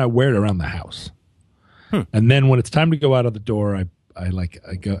it on and I wear it around the house. And then when it's time to go out of the door, I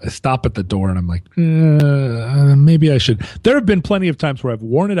stop at the door, and I'm like, maybe I should. There have been plenty of times where I've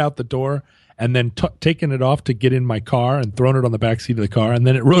worn it out the door and then taken it off to get in my car and thrown it on the back seat of the car, and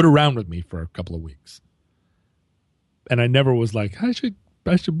then it rode around with me for a couple of weeks. And I never was like, I should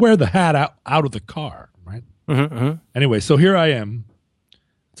wear the hat out of the car, right? Mm-hmm. Anyway, so here I am.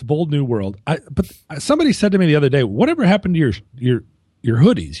 It's a bold new world. But somebody said to me the other day, whatever happened to your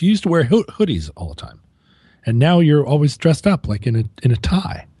hoodies. You used to wear hoodies all the time, and now you're always dressed up like in a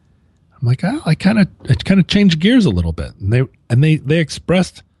tie. I'm like, I kind of changed gears a little bit, and they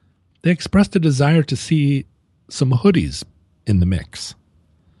expressed a desire to see some hoodies in the mix.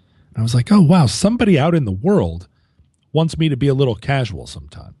 And I was like, oh wow, somebody out in the world wants me to be a little casual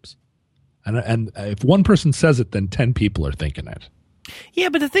sometimes. And if one person says it, then 10 people are thinking it. Yeah,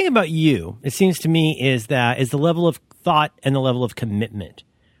 but the thing about you, it seems to me, is the level of thought and the level of commitment,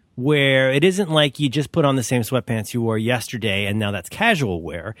 where it isn't like you just put on the same sweatpants you wore yesterday and now that's casual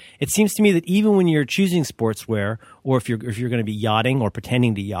wear. It seems to me that even when you're choosing sportswear, or if you're going to be yachting or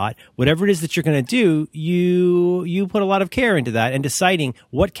pretending to yacht, whatever it is that you're going to do, you put a lot of care into that and deciding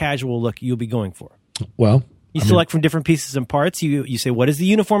what casual look you'll be going for. Well, you select from different pieces and parts. You say, what is the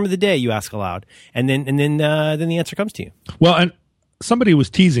uniform of the day? You ask aloud, and then the answer comes to you. Well, and somebody was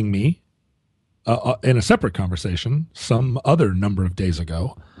teasing me in a separate conversation some other number of days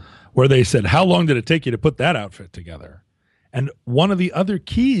ago, where they said, how long did it take you to put that outfit together? And one of the other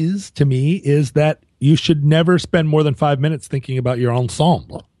keys to me is that you should never spend more than 5 minutes thinking about your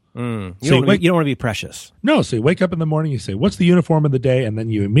ensemble. You don't want to be precious. No, so you wake up in the morning, you say, what's the uniform of the day? And then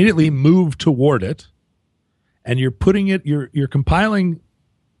you immediately move toward it. And you're putting it, you're composing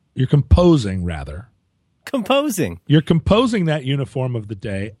that uniform of the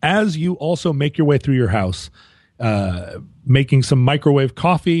day as you also make your way through your house, making some microwave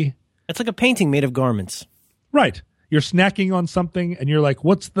coffee. It's like a painting made of garments. Right. You're snacking on something and you're like,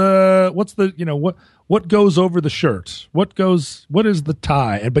 what goes over the shirt? What is the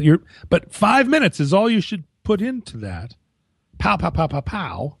tie? But 5 minutes is all you should put into that. Pow, pow, pow, pow,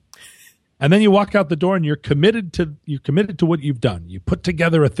 pow. And then you walk out the door and you're committed to what you've done. You put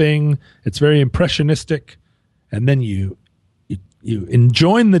together a thing. It's very impressionistic. And then you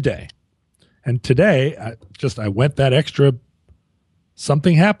enjoin the day. And today I went that extra,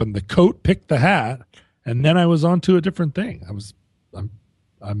 something happened. The coat picked the hat, and then I was on to a different thing. I'm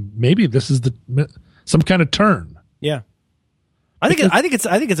maybe this is some kind of turn. Yeah. I think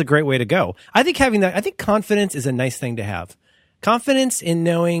it's a great way to go. I think confidence is a nice thing to have. Confidence in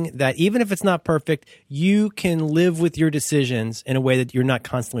knowing that even if it's not perfect, you can live with your decisions in a way that you're not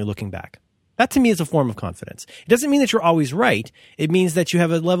constantly looking back. That to me is a form of confidence. It doesn't mean that you're always right. It means that you have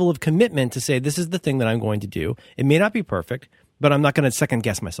a level of commitment to say, this is the thing that I'm going to do. It may not be perfect, but I'm not going to second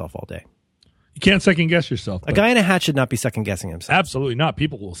guess myself all day. You can't second guess yourself. A guy in a hat should not be second guessing himself. Absolutely not.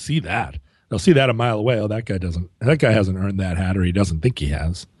 People will see that. They'll see that a mile away. Oh, that guy hasn't earned that hat, or he doesn't think he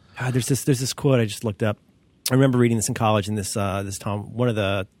has. There's this quote I just looked up. I remember reading this in college in one of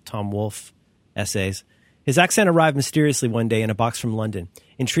the Tom Wolfe essays. His accent arrived mysteriously one day in a box from London.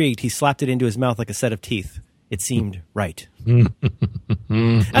 Intrigued, he slapped it into his mouth like a set of teeth. It seemed right.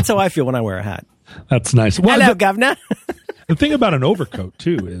 That's how I feel when I wear a hat. That's nice. Well, hello, governor. The thing about an overcoat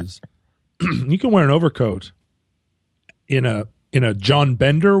too is you can wear an overcoat in a John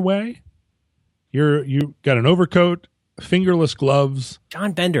Bender way. You got an overcoat, fingerless gloves.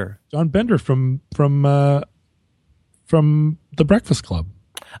 John Bender from The Breakfast Club.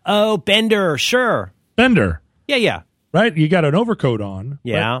 Oh, Bender, sure. Bender. Yeah. Right? You got an overcoat on.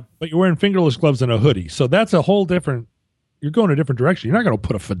 Yeah. Right? But you're wearing fingerless gloves and a hoodie. So that's a whole different, you're going a different direction. You're not going to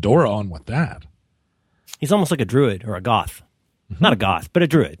put a fedora on with that. He's almost like a druid or a goth. Mm-hmm. Not a goth, but a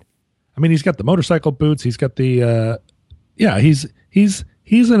druid. I mean, he's got the motorcycle boots. He's got the, he's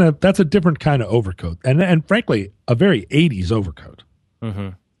that's a different kind of overcoat. And frankly, a very 80s overcoat. Mm-hmm.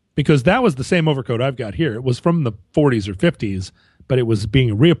 Because that was the same overcoat I've got here. It was from the 40s or 50s, but it was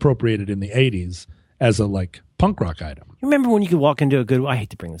being reappropriated in the 80s as a punk rock item. You remember when you could walk into a Goodwill? I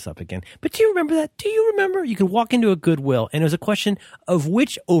hate to bring this up again, but do you remember that? Do you remember you could walk into a Goodwill and it was a question of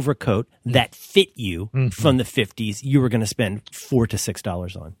which overcoat that fit you from the 50s you were going to spend $4 to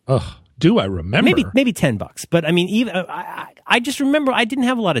 $6 on? Ugh, do I remember? Maybe $10. But I mean, even I just remember I didn't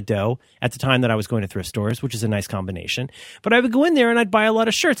have a lot of dough at the time that I was going to thrift stores, which is a nice combination. But I would go in there and I'd buy a lot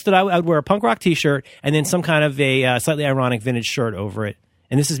of shirts that I would wear a punk rock T-shirt and then some kind of a slightly ironic vintage shirt over it.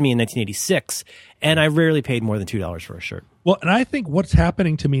 And this is me in 1986, and I rarely paid more than $2 for a shirt. Well, and I think what's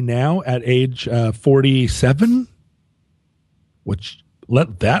happening to me now at age 47, which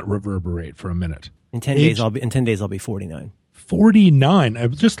let that reverberate for a minute. In 10 days, I'll be 49. 49.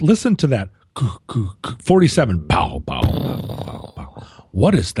 I've just listened to that. 47. Pow, pow, pow, pow, pow.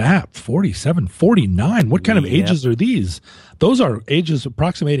 What is that? 47, 49. What kind of ages are these? Those are ages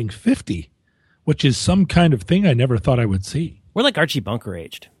approximating 50, which is some kind of thing I never thought I would see. We're like Archie Bunker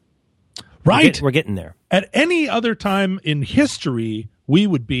aged. Right. We're getting there. At any other time in history, we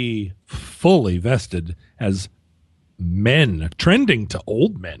would be fully vested as men, trending to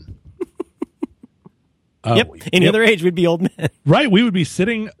old men. Any other age, we'd be old men. Right. We would be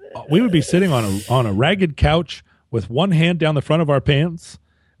sitting on a ragged couch with one hand down the front of our pants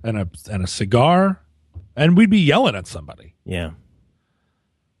and a cigar, and we'd be yelling at somebody. Yeah.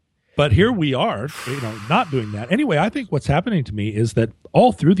 But here we are, not doing that. Anyway, I think what's happening to me is that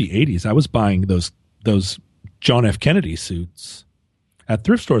all through the 80s, I was buying those John F. Kennedy suits at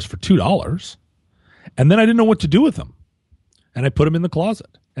thrift stores for $2, and then I didn't know what to do with them, and I put them in the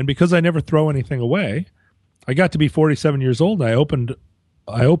closet. And because I never throw anything away, I got to be 47 years old, and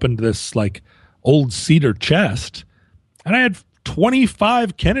I opened this like old cedar chest, and I had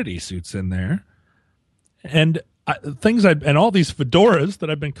 25 Kennedy suits in there, and and all these fedoras that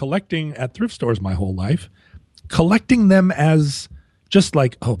I've been collecting at thrift stores my whole life, collecting them as just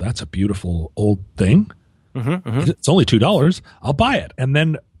like, oh, that's a beautiful old thing. It's only $2. I'll buy it. And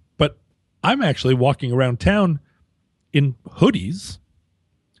then, but I'm actually walking around town in hoodies.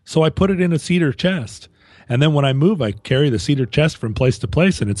 So I put it in a cedar chest. And then when I move, I carry the cedar chest from place to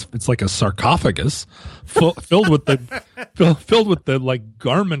place, and it's like a sarcophagus filled with the like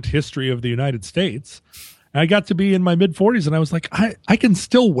garment history of the United States. And I got to be in my mid 40s, and I was like, I can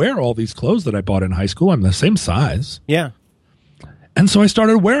still wear all these clothes that I bought in high school. I'm the same size. Yeah. And so I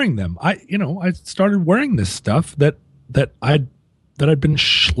started wearing them. I started wearing this stuff that I'd been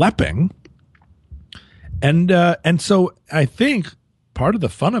schlepping. And so I think part of the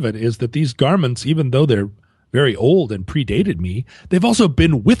fun of it is that these garments, even though they're very old and predated me, they've also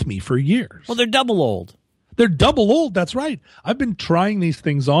been with me for years. Well, they're double old. They're double old. That's right. I've been trying these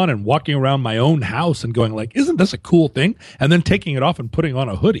things on and walking around my own house and going like, isn't this a cool thing? And then taking it off and putting on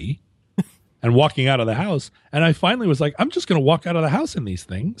a hoodie and walking out of the house. And I finally was like, I'm just going to walk out of the house in these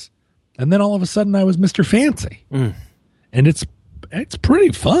things. And then all of a sudden I was Mr. Fancy. And it's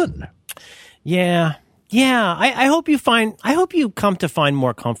pretty fun. Yeah. Yeah. I hope you come to find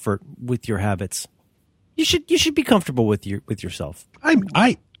more comfort with your habits. You should be comfortable with yourself.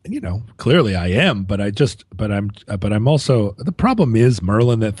 Clearly I am, but I'm also, the problem is,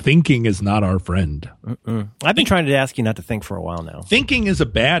 Merlin, that thinking is not our friend. I've been trying to ask you not to think for a while now. Thinking is a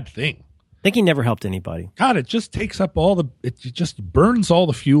bad thing. Thinking never helped anybody. God, it just takes up it just burns all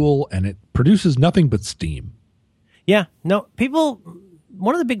the fuel, and it produces nothing but steam. Yeah. No,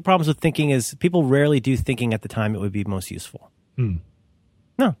 one of the big problems with thinking is people rarely do thinking at the time it would be most useful.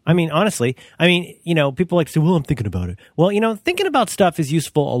 No, I mean, honestly, people like to say, well, I'm thinking about it. Well, thinking about stuff is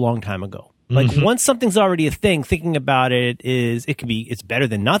useful a long time ago. Like once something's already a thing, thinking about it's better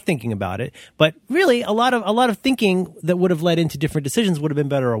than not thinking about it. But really, a lot of thinking that would have led into different decisions would have been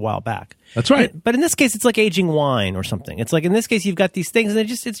better a while back. That's right. But in this case, it's like aging wine or something. It's like in this case, you've got these things, and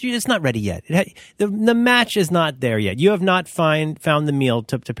it's not ready yet. The match is not there yet. You have not found the meal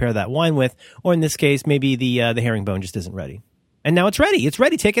to pair that wine with, or in this case, maybe the herringbone just isn't ready. And now it's ready. It's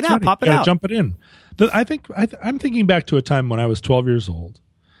ready. Take it out. Pop it out. Jump it in. I'm thinking back to a time when I was 12 years old.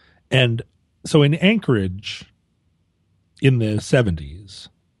 And so in Anchorage in the 70s,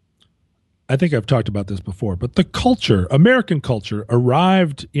 I think I've talked about this before, but American culture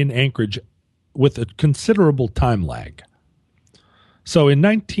arrived in Anchorage with a considerable time lag. So in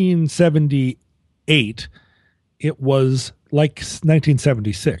 1978, it was like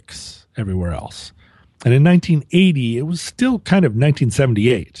 1976 everywhere else. And in 1980, it was still kind of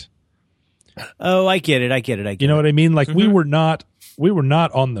 1978. Oh, I get it. You know what I mean? Like we were not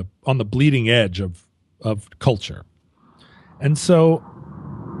on the bleeding edge of culture. And so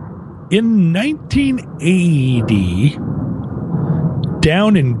in 1980,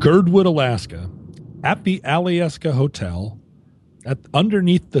 down in Girdwood, Alaska, at the Alyeska Hotel,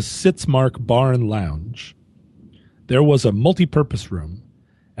 underneath the Sitzmark Bar and Lounge, there was a multi-purpose room,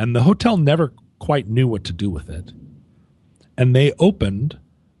 and the hotel never quite knew what to do with it. And they opened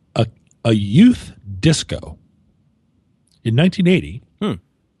a youth disco in 1980.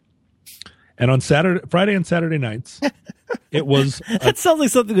 And on Friday and Saturday nights, it was... That sounds like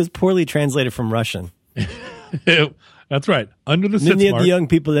something that was poorly translated from Russian. That's right. Under the Many Sitzmark. of the young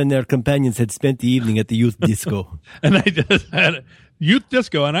people and their companions had spent the evening at the youth disco. And I just had youth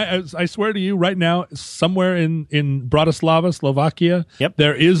disco. And I swear to you right now, somewhere in Bratislava, Slovakia, yep,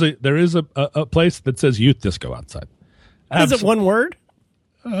 there is a place that says youth disco outside. Is it one word?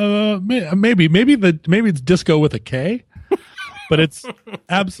 Maybe it's disco with a K, but it's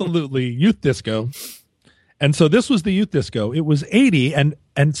absolutely youth disco. And so this was the youth disco. It was 80,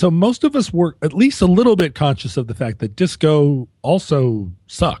 and so most of us were at least a little bit conscious of the fact that disco also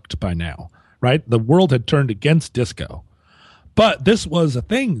sucked by now, right? The world had turned against disco. But this was a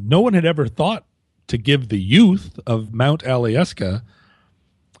thing. No one had ever thought to give the youth of Mount Alyeska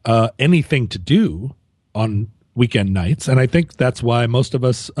anything to do on weekend nights, and I think that's why most of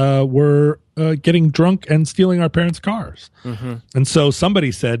us were getting drunk and stealing our parents' cars. And so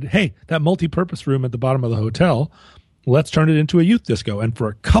somebody said, hey, that multi-purpose room at the bottom of the hotel, let's turn it into a youth disco. And for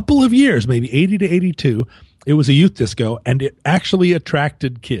a couple of years, maybe 80 to 82, it was a youth disco, and it actually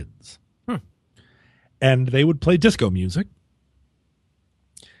attracted kids. And they would play disco music,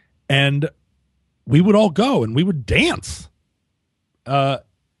 and we would all go and we would dance.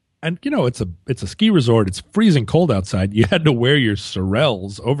 And you know, it's a ski resort. It's freezing cold outside. You had to wear your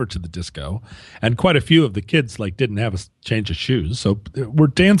Sorels over to the disco, and quite a few of the kids like didn't have a change of shoes, so we're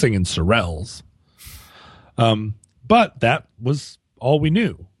dancing in Sorels. But that was all we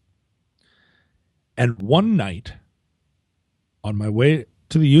knew. And one night, on my way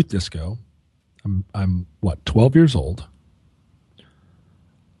to the youth disco, I'm 12 years old.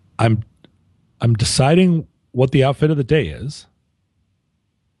 I'm deciding what the outfit of the day is,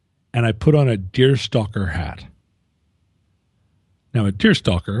 and I put on a deerstalker hat. Now, a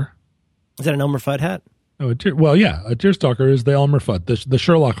deerstalker... Is that an Elmer Fudd hat? Oh, a deerstalker is the Elmer Fudd, the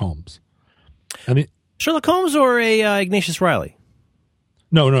Sherlock Holmes. I mean, Sherlock Holmes or a Ignatius Riley?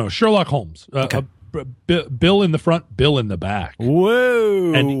 No, Sherlock Holmes. Okay. Bill in the front, Bill in the back.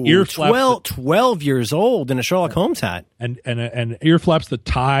 Whoa! And ear flaps 12 years old in a Sherlock Holmes hat, and ear flaps the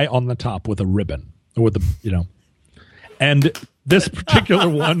tie on the top with a ribbon, or with and this particular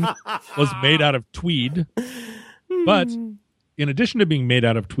one was made out of tweed, but in addition to being made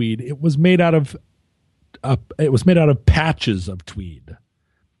out of tweed, it was made out of patches of tweed.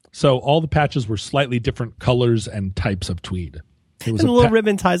 So all the patches were slightly different colors and types of tweed. It was and the little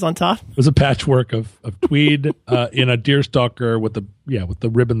ribbon ties on top. It was a patchwork of tweed in a deerstalker with the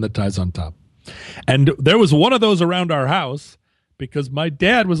ribbon that ties on top. And there was one of those around our house because my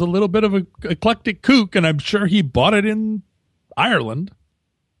dad was a little bit of an eclectic kook, and I'm sure he bought it in Ireland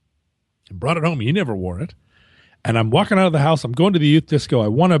and brought it home. He never wore it. And I'm walking out of the house. I'm going to the youth disco. I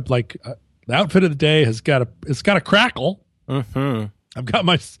want to the outfit of the day it's got a crackle. Mm-hmm.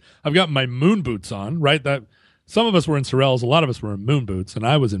 I've got my moon boots on, right? That some of us were in Sorels, a lot of us were in moon boots, and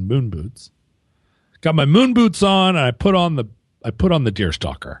I was in moon boots. Got my moon boots on, and I put on the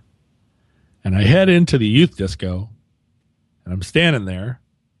deerstalker. And I head into the youth disco, and I'm standing there,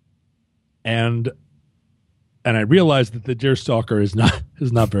 and I realize that the deerstalker is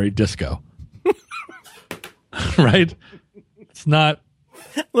not very disco. Right? It's not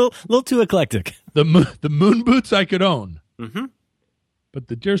a little too eclectic. The moon boots I could own. Mm-hmm. But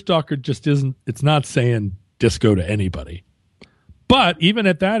the deerstalker just isn't, it's not saying disco to anybody. But even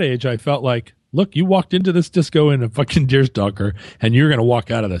at that age, I felt like, look, you walked into this disco in a fucking deerstalker, and you're going to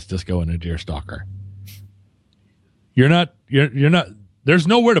walk out of this disco in a deerstalker. You're not, there's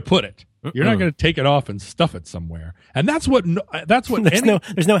nowhere to put it. You're not going to take it off and stuff it somewhere. And that's what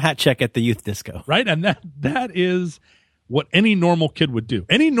there's no hat check at the youth disco. Right? And that is what any normal kid would do.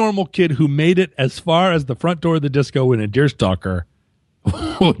 Any normal kid who made it as far as the front door of the disco in a deerstalker,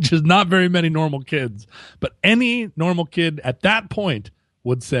 which is not very many normal kids, but any normal kid at that point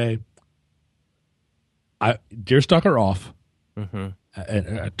would say, deerstalker off.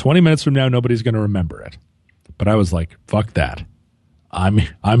 Mm-hmm. 20 minutes from now, nobody's going to remember it. But I was like, fuck that.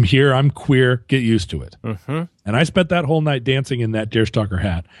 I'm here. I'm queer. Get used to it. Mm-hmm. And I spent that whole night dancing in that deerstalker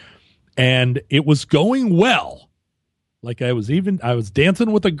hat, and it was going well. Like I was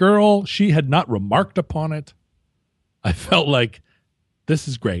dancing with a girl. She had not remarked upon it. I felt like this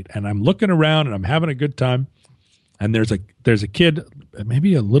is great. And I'm looking around and I'm having a good time. And there's a kid,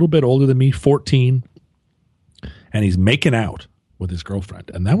 maybe a little bit older than me, 14, and he's making out with his girlfriend.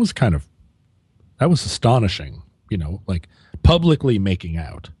 And that was astonishing, like publicly making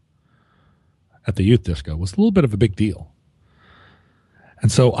out at the youth disco was a little bit of a big deal.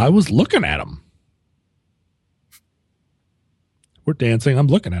 And so I was looking at him. We're dancing. I'm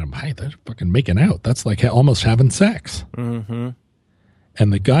looking at him. Hey, they're fucking making out. That's like almost having sex. Mm-hmm.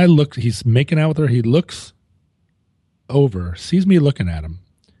 And the guy he's making out with her. He looks over, sees me looking at him,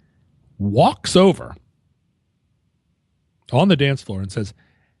 walks over on the dance floor and says,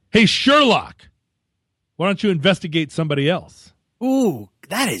 "Hey, Sherlock, why don't you investigate somebody else?" Ooh,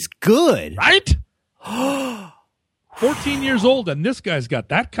 that is good. Right? 14 years old, and this guy's got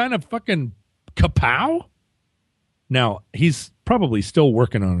that kind of fucking kapow? Now, he's probably still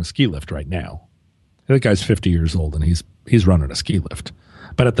working on a ski lift right now. That guy's 50 years old, and he's running a ski lift.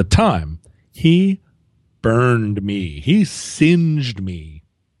 But at the time, he burned me. He singed me.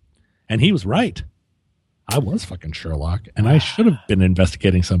 And he was right. I was fucking Sherlock, and I should have been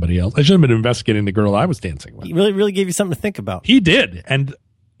investigating somebody else. I should have been investigating the girl I was dancing with. He really gave you something to think about. He did. And,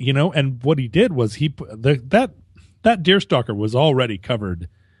 and what he did was that deerstalker was already covered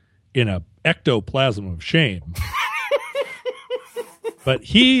in a ectoplasm of shame. But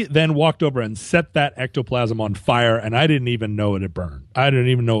he then walked over and set that ectoplasm on fire, and I didn't even know it had burned. I didn't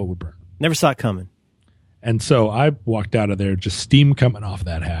even know it would burn. Never saw it coming. And so I walked out of there, just steam coming off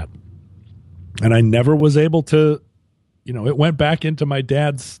that hat. And I never was able to, it went back into my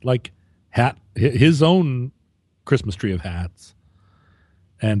dad's hat, his own Christmas tree of hats.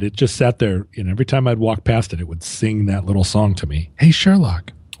 And it just sat there, every time I'd walk past it, it would sing that little song to me. Hey,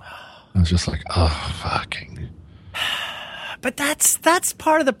 Sherlock. I was just like, oh, fucking. But that's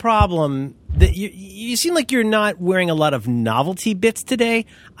part of the problem. That you seem like you're not wearing a lot of novelty bits today.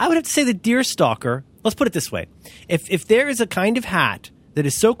 I would have to say the Deerstalker. Let's put it this way: if there is a kind of hat that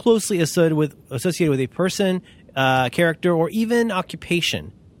is so closely associated with a person, character, or even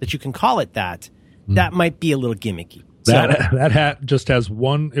occupation that you can call it that, that might be a little gimmicky. That hat just has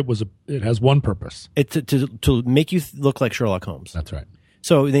one. It has one purpose. It's to make you look like Sherlock Holmes. That's right.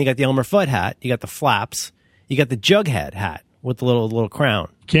 So then you got the Elmer Fudd hat, you got the flaps, you got the Jughead hat with the little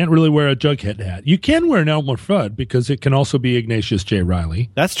crown. Can't really wear a Jughead hat. You can wear an Elmer Fudd because it can also be Ignatius J. Riley.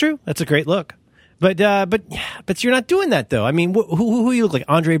 That's true. That's a great look. But you're not doing that though. I mean, who you look like?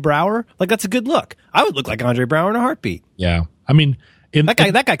 Andre Braugher? Like that's a good look. I would look like Andre Braugher in a heartbeat. Yeah. I mean,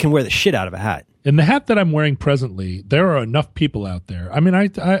 that guy can wear the shit out of a hat. In the hat that I'm wearing presently, there are enough people out there. I mean,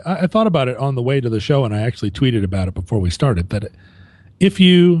 I thought about it on the way to the show, and I actually tweeted about it before we started. That if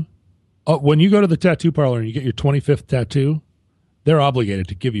you, when you go to the tattoo parlor and you get your 25th tattoo, they're obligated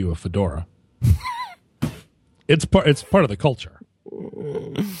to give you a fedora. It's part of the culture,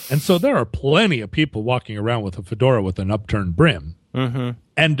 and so there are plenty of people walking around with a fedora with an upturned brim,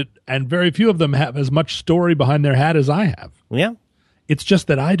 and very few of them have as much story behind their hat as I have. Yeah. It's just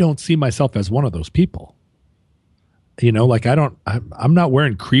that I don't see myself as one of those people. I'm not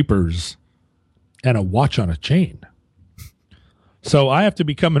wearing creepers and a watch on a chain. So I have to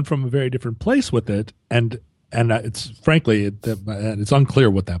be coming from a very different place with it. And it's frankly, it's unclear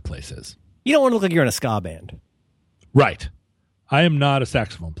what that place is. You don't want to look like you're in a ska band. Right. I am not a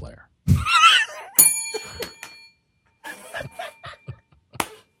saxophone player.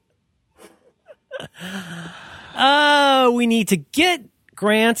 We need to get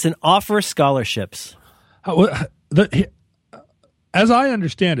grants and offer scholarships. As I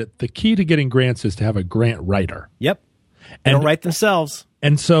understand it, the key to getting grants is to have a grant writer. Yep. They don't write themselves.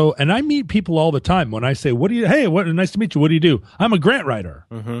 And I meet people all the time when I say, nice to meet you. What do you do? I'm a grant writer.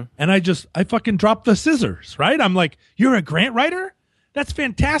 Mm-hmm. And I fucking drop the scissors, right? I'm like, you're a grant writer? That's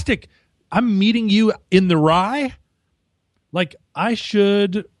fantastic. I'm meeting you in the rye. Like we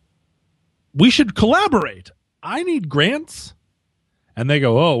should collaborate. I need grants. And they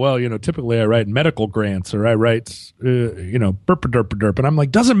go, oh, well, typically I write medical grants or I write, burp. And I'm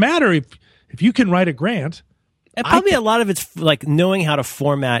like, doesn't matter if you can write a grant. And probably a lot of it's like knowing how to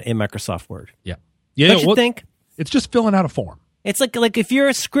format in Microsoft Word. Yeah. Don't you think? It's just filling out a form. It's like if you're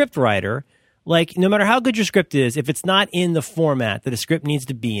a script writer, like no matter how good your script is, if it's not in the format that a script needs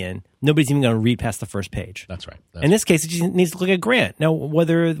to be in, nobody's even going to read past the first page. That's right. In this case, it just needs to look like a grant. Now,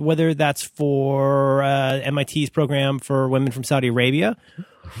 whether that's for MIT's program for women from Saudi Arabia,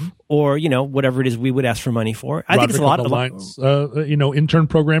 or whatever it is we would ask for money for, I think it's a lot of intern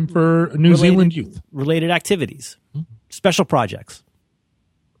program for New Zealand youth related activities, special projects.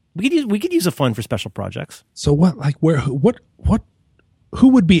 We could use a fund for special projects. So who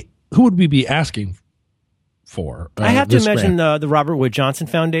would we be asking for? I have to mention the Robert Wood Johnson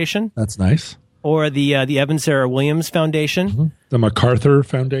Foundation. That's nice. Or the Evan Sarah Williams Foundation. Mm-hmm. The MacArthur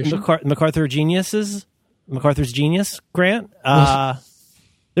Foundation. MacArthur's Genius Grant.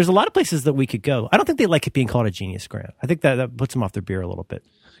 There's a lot of places that we could go. I don't think they like it being called a Genius Grant. I think that puts them off their beer a little bit.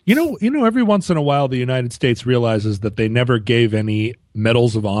 Every once in a while, the United States realizes that they never gave any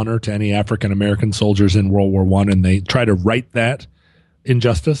medals of honor to any African American soldiers in World War I, and they try to right that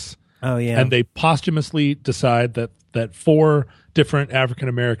injustice. Oh, yeah. And they posthumously decide that 4 different African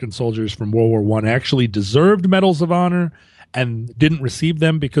American soldiers from World War I actually deserved medals of honor and didn't receive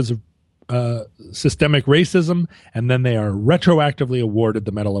them because of systemic racism, and then they are retroactively awarded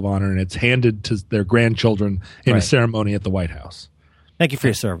the Medal of Honor, and it's handed to their grandchildren in a ceremony at the White House. Thank you for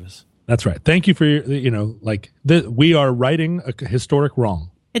your service. That's right. Thank you for your, we are righting a historic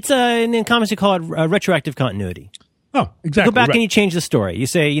wrong. It's in comics you call it retroactive continuity. Oh, exactly. Go back and you change the story. You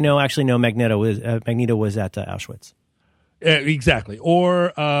say, actually, no, Magneto was at Auschwitz. Exactly.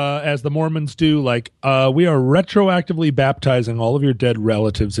 Or as the Mormons do, we are retroactively baptizing all of your dead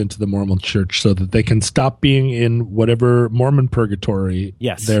relatives into the Mormon church so that they can stop being in whatever Mormon purgatory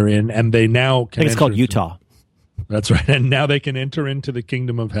they're in, and they now can. I think it's called Utah. That's right. And now they can enter into the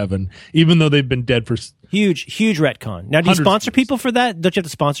kingdom of heaven, even though they've been dead for huge retcon. Now, do you sponsor people for that? Don't you have to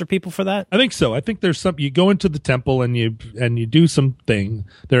sponsor people for that? I think so. I think there's some. You go into the temple and you do something.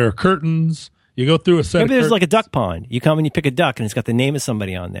 There are curtains. You go through a set. Maybe there's like a duck pond. You come and you pick a duck, and it's got the name of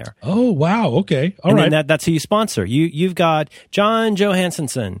somebody on there. Oh wow! Okay, all right. And that's who you sponsor. You've got John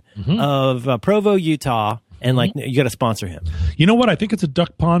Johansson of Provo, Utah, and you got to sponsor him. You know what? I think it's a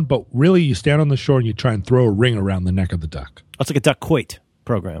duck pond, but really, you stand on the shore and you try and throw a ring around the neck of the duck. It's like a duck quoit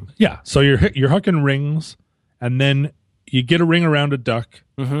program. Yeah. So you're hucking rings, and then you get a ring around a duck.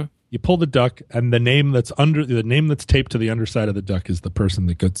 Mm-hmm. You pull the duck, and the name that's taped to the underside of the duck is the person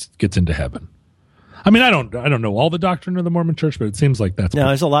that gets into heaven. I mean, I don't know all the doctrine of the Mormon Church, but it seems like that's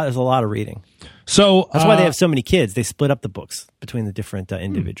there's a lot of reading. So that's why they have so many kids. They split up the books between the different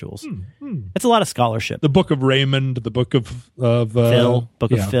individuals. It's a lot of scholarship. The Book of Raymond, the Book of Phil,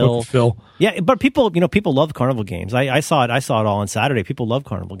 Book of Phil. Yeah, but people love carnival games. I saw it all on Saturday. People love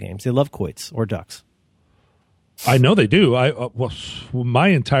carnival games. They love quoits or ducks. I know they do. My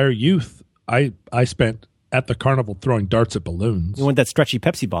entire youth, I spent at the carnival throwing darts at balloons. You want that stretchy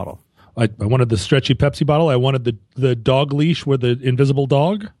Pepsi bottle? I wanted the stretchy Pepsi bottle. I wanted the dog leash with the invisible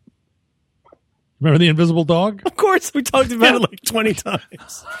dog. Remember the invisible dog? Of course, we talked about it like 20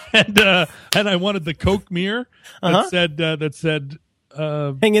 times. And I wanted the Coke mirror that said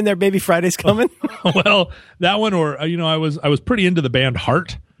 "Hang in there, baby, Friday's coming." Well, that one, or I was pretty into the band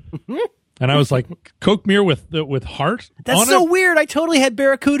Heart. And I was like, Coke mirror with Heart. That's so weird. I totally had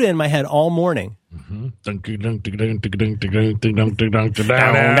Barracuda in my head all morning. They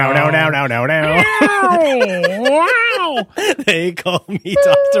call me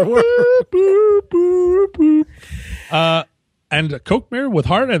Dr. Worm. And a Coke mirror with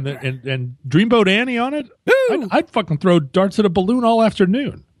Heart and Dreamboat Annie on it. I'd fucking throw darts at a balloon all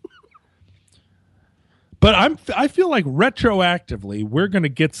afternoon. But I feel like retroactively we're going to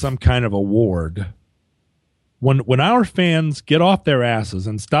get some kind of award when our fans get off their asses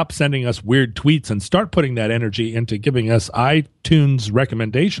and stop sending us weird tweets and start putting that energy into giving us iTunes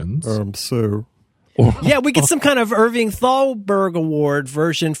recommendations. Yeah, we get some kind of Irving Thalberg Award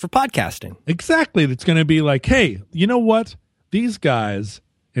version for podcasting. Exactly. That's going to be like, hey, you know what? These guys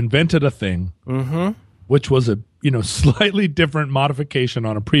invented a thing, which was a slightly different modification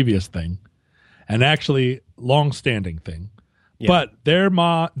on a previous thing. An actually long-standing thing, but their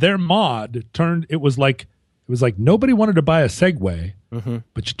mod turned. It was like nobody wanted to buy a Segway,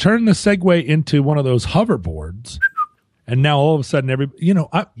 but you turn the Segway into one of those hoverboards, and now all of a sudden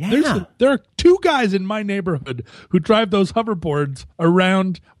there are two guys in my neighborhood who drive those hoverboards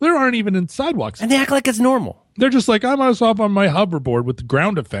around. There aren't even in sidewalks, and they act like it's normal. They're just like, I'm off on my hoverboard with the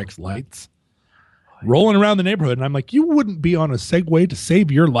ground effects lights, rolling around the neighborhood, and I'm like, you wouldn't be on a Segway to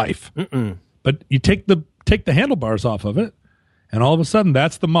save your life. But you take the handlebars off of it, and all of a sudden,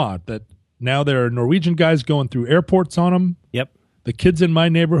 that's the mod. That now there are Norwegian guys going through airports on them. Yep. The kids in my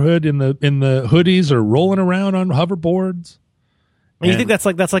neighborhood in the hoodies are rolling around on hoverboards. And you think that's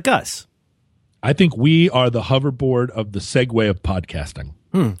like us? I think we are the hoverboard of the Segway of podcasting.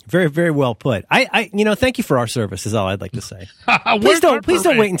 Very, very well put. I thank you for our service. Is all I'd like to say. Please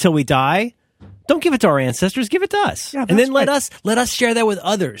don't wait until we die. Don't give it to our ancestors. Give it to us, and then let us share that with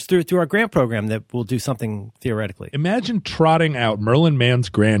others through our grant program that will do something theoretically. Imagine trotting out Merlin Mann's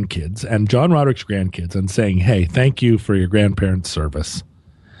grandkids and John Roderick's grandkids and saying, "Hey, thank you for your grandparents' service."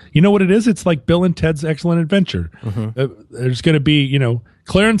 You know what it is? It's like Bill and Ted's Excellent Adventure. There's going to be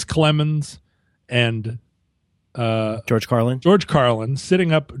Clarence Clemens and George Carlin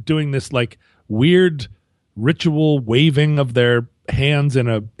sitting up doing this like weird ritual waving of their hands in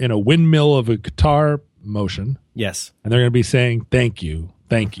a windmill of a guitar motion. Yes. And they're going to be saying, thank you,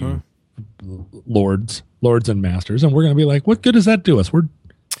 lords and masters. And we're going to be like, what good does that do us? We're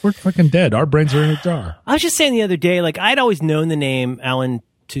fucking dead. Our brains are in a jar. I was just saying the other day, like I'd always known the name Alan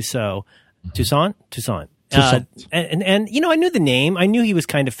Toussaint. And I knew the name. I knew he was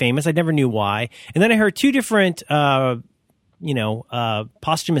kind of famous. I never knew why. And then I heard two different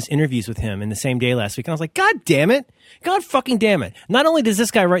posthumous interviews with him in the same day last week. And I was like, God damn it. God fucking damn it. Not only did this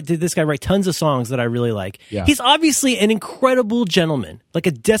guy write tons of songs that I really like, he's obviously an incredible gentleman, like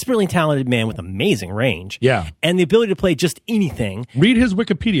a desperately talented man with amazing range. Yeah. And the ability to play just anything. Read his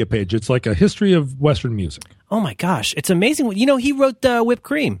Wikipedia page. It's like a history of Western music. Oh my gosh. It's amazing. He wrote Whipped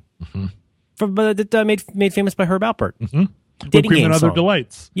Cream that made famous by Herb Alpert. Dating Game and Other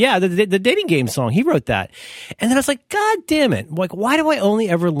Delights. Yeah, the dating game song. He wrote that. And then I was like, God damn it. Like, why do I only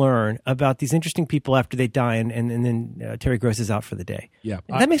ever learn about these interesting people after they die and then Terry Gross is out for the day? Yeah.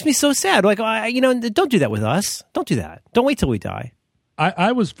 That makes me so sad. Like, don't do that with us. Don't do that. Don't wait till we die.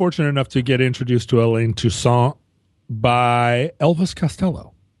 I was fortunate enough to get introduced to Alain Toussaint by Elvis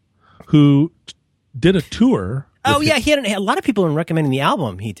Costello, who did a tour. Oh yeah, he had a lot of people in recommending the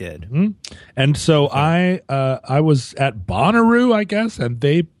album. He did, and so I was at Bonnaroo, I guess, and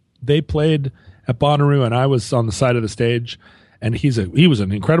they played at Bonnaroo, and I was on the side of the stage, and he was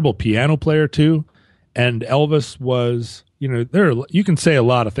an incredible piano player too, and Elvis was, you can say a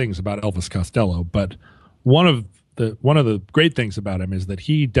lot of things about Elvis Costello, but one of the great things about him is that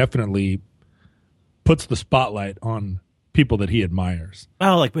he definitely puts the spotlight on people that he admires.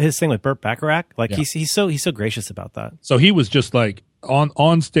 Oh, like his thing with Burt Bacharach. Like Yeah. he's so gracious about that. So he was just like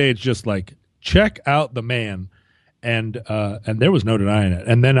on stage, just like, check out the man, and there was no denying it.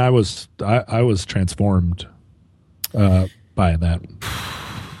 And then I was transformed by that.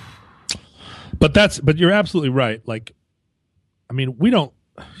 But you're absolutely right. Like, I mean,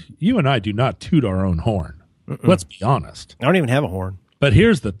 you and I do not toot our own horn. Let's be honest. I don't even have a horn. But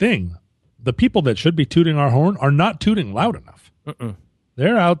here's the thing. The people that should be tooting our horn are not tooting loud enough.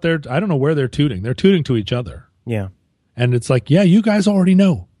 They're out there. I don't know where they're tooting. They're tooting to each other. Yeah. And it's like, yeah, you guys already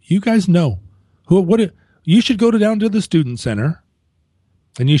know. You guys know. You should go down to the student center,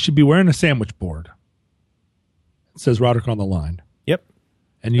 and you should be wearing a sandwich board. It says Roderick on the line. Yep.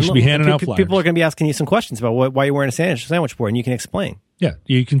 And you should be handing out flyers. People are going to be asking you some questions about why you're wearing a sandwich board, and you can explain. Yeah.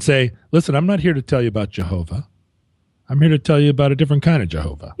 You can say, listen, I'm not here to tell you about Jehovah. I'm here to tell you about a different kind of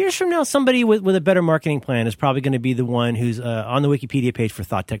Jehovah. Years from now, somebody with a better marketing plan is probably going to be the one who's on the Wikipedia page for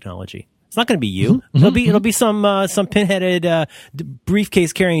thought technology. It's not going to be you. It'll be some pinheaded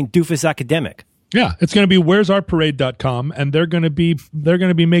briefcase carrying doofus academic. Yeah, it's going to be where'sourparade.com, and they're going to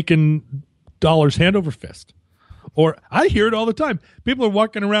be making dollars hand over fist. Or I hear it all the time. People are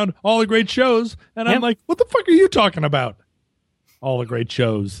walking around all the great shows, and I'm like, what the fuck are you talking about? All the great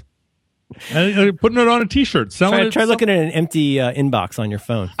shows. And putting it on a T-shirt. Try looking at an empty inbox on your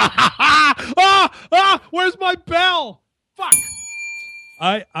phone. Where's my bell? Fuck.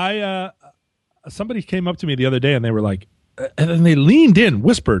 Somebody came up to me the other day, and they were like, and then they leaned in,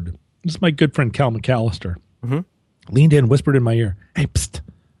 whispered. This is my good friend Cal McAllister. Leaned in, whispered in my ear, hey, psst,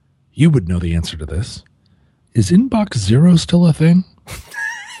 you would know the answer to this. Is Inbox Zero still a thing?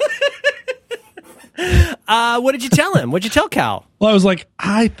 What did you tell him? What'd you tell Cal? Well, I was like,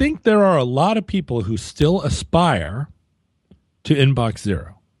 I think there are a lot of people who still aspire to Inbox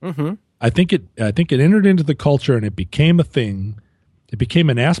Zero. I think it entered into the culture, and it became a thing. It became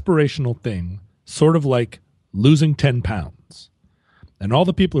an aspirational thing, sort of like losing 10 pounds. And all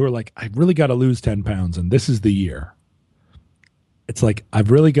the people who are like, I really got to lose 10 pounds, and this is the year. It's like, I've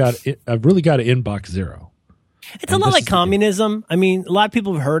really got to Inbox Zero. It's a lot like communism. I mean, a lot of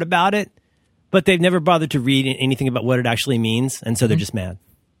people have heard about it, but they've never bothered to read anything about what it actually means, and so they're just mad.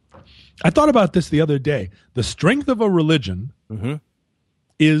 I thought about this the other day. The strength of a religion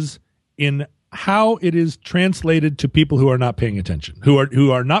is in how it is translated to people who are not paying attention,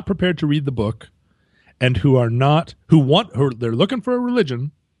 who are not prepared to read the book, and they're looking for a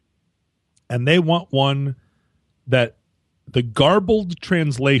religion, and they want one that the garbled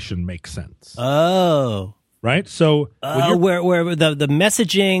translation makes sense. Oh. Right? So where the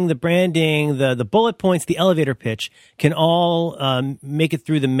messaging, the branding, the bullet points, the elevator pitch can all make it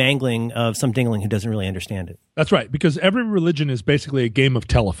through the mangling of some dingling who doesn't really understand it. That's right, because every religion is basically a game of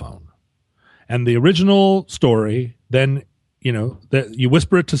telephone. And the original story, then, you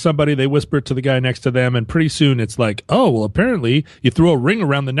whisper it to somebody, they whisper it to the guy next to them, and pretty soon it's like, oh, well, apparently you throw a ring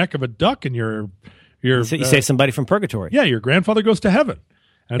around the neck of a duck and you save somebody from purgatory. Yeah, your grandfather goes to heaven.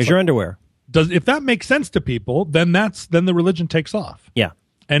 Here's your underwear. If that makes sense to people, then the religion takes off. Yeah.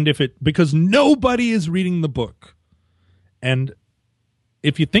 And because nobody is reading the book. And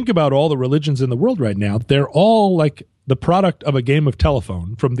if you think about all the religions in the world right now, they're all like the product of a game of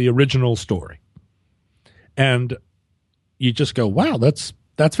telephone from the original story. And you just go, wow, that's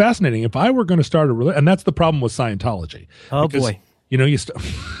fascinating. If I were going to start a religion, and that's the problem with Scientology. Oh, boy. I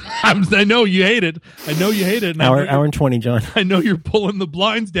know you hate it. Hour and 20, John. I know you're pulling the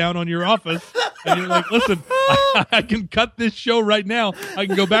blinds down on your office, and you're like, listen, I can cut this show right now. I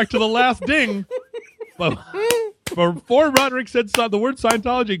can go back to the last ding. But before Roderick said the word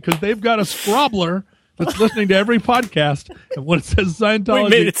Scientology, because they've got a scrobbler that's listening to every podcast, and when it says Scientology, we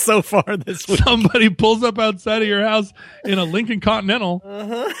made it so far this week. Somebody pulls up outside of your house in a Lincoln Continental,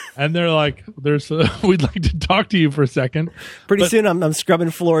 and they're like, we'd like to talk to you for a second. Pretty soon I'm scrubbing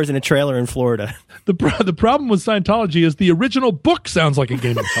floors in a trailer in Florida. The problem with Scientology is the original book sounds like a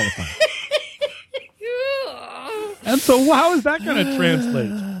game of telephone. And so how is that going to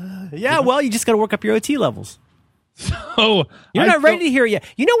translate? Yeah, well, you just got to work up your OT levels. So you're not ready to hear it yet.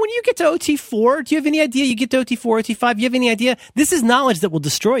 When you get to OT4, do you have any idea? You get to OT4, OT5, you have any idea? This is knowledge that will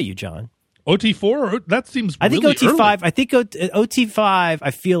destroy you, John. OT4? That seems I think really OT5. early. I think OT5.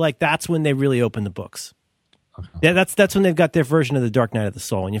 I feel like that's when they really open the books. Okay. Yeah, that's when they've got their version of the Dark Knight of the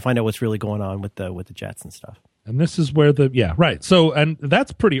Soul, and you find out what's really going on with the Jets and stuff. And this is where right. So, and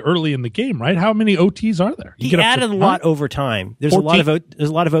that's pretty early in the game, right? How many OTs are there? He added a lot over time. There's 14? a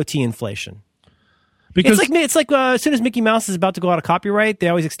lot of OT inflation. Because it's like as soon as Mickey Mouse is about to go out of copyright, they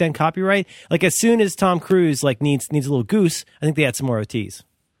always extend copyright. Like as soon as Tom Cruise needs a little goose, I think they add some more OTs.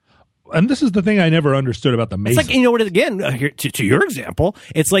 And this is the thing I never understood about the Mason. It's like, you know what? Again, to your example,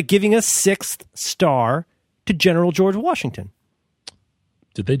 it's like giving a 6th star to General George Washington.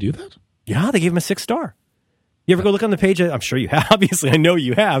 Did they do that? Yeah, they gave him a 6 star. You ever go look on the page? I'm sure you have. Obviously, I know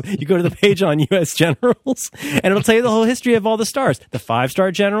you have. You go to the page on U.S. generals, and it'll tell you the whole history of all the stars. The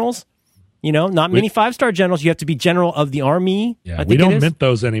 5-star generals, not many 5-star generals. You have to be general of the army. Yeah, we don't mint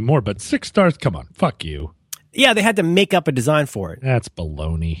those anymore, but 6 stars, come on, fuck you. Yeah, they had to make up a design for it. That's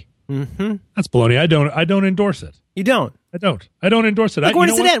baloney. Mm-hmm. That's baloney. I don't endorse it. You don't? I don't endorse it. Like, where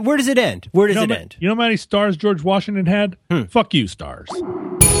does it end? Where does it end? Where does it end? You know how many stars George Washington had? Fuck you, stars.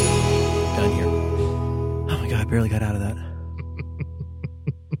 Done here. Oh my God, I barely got out of that.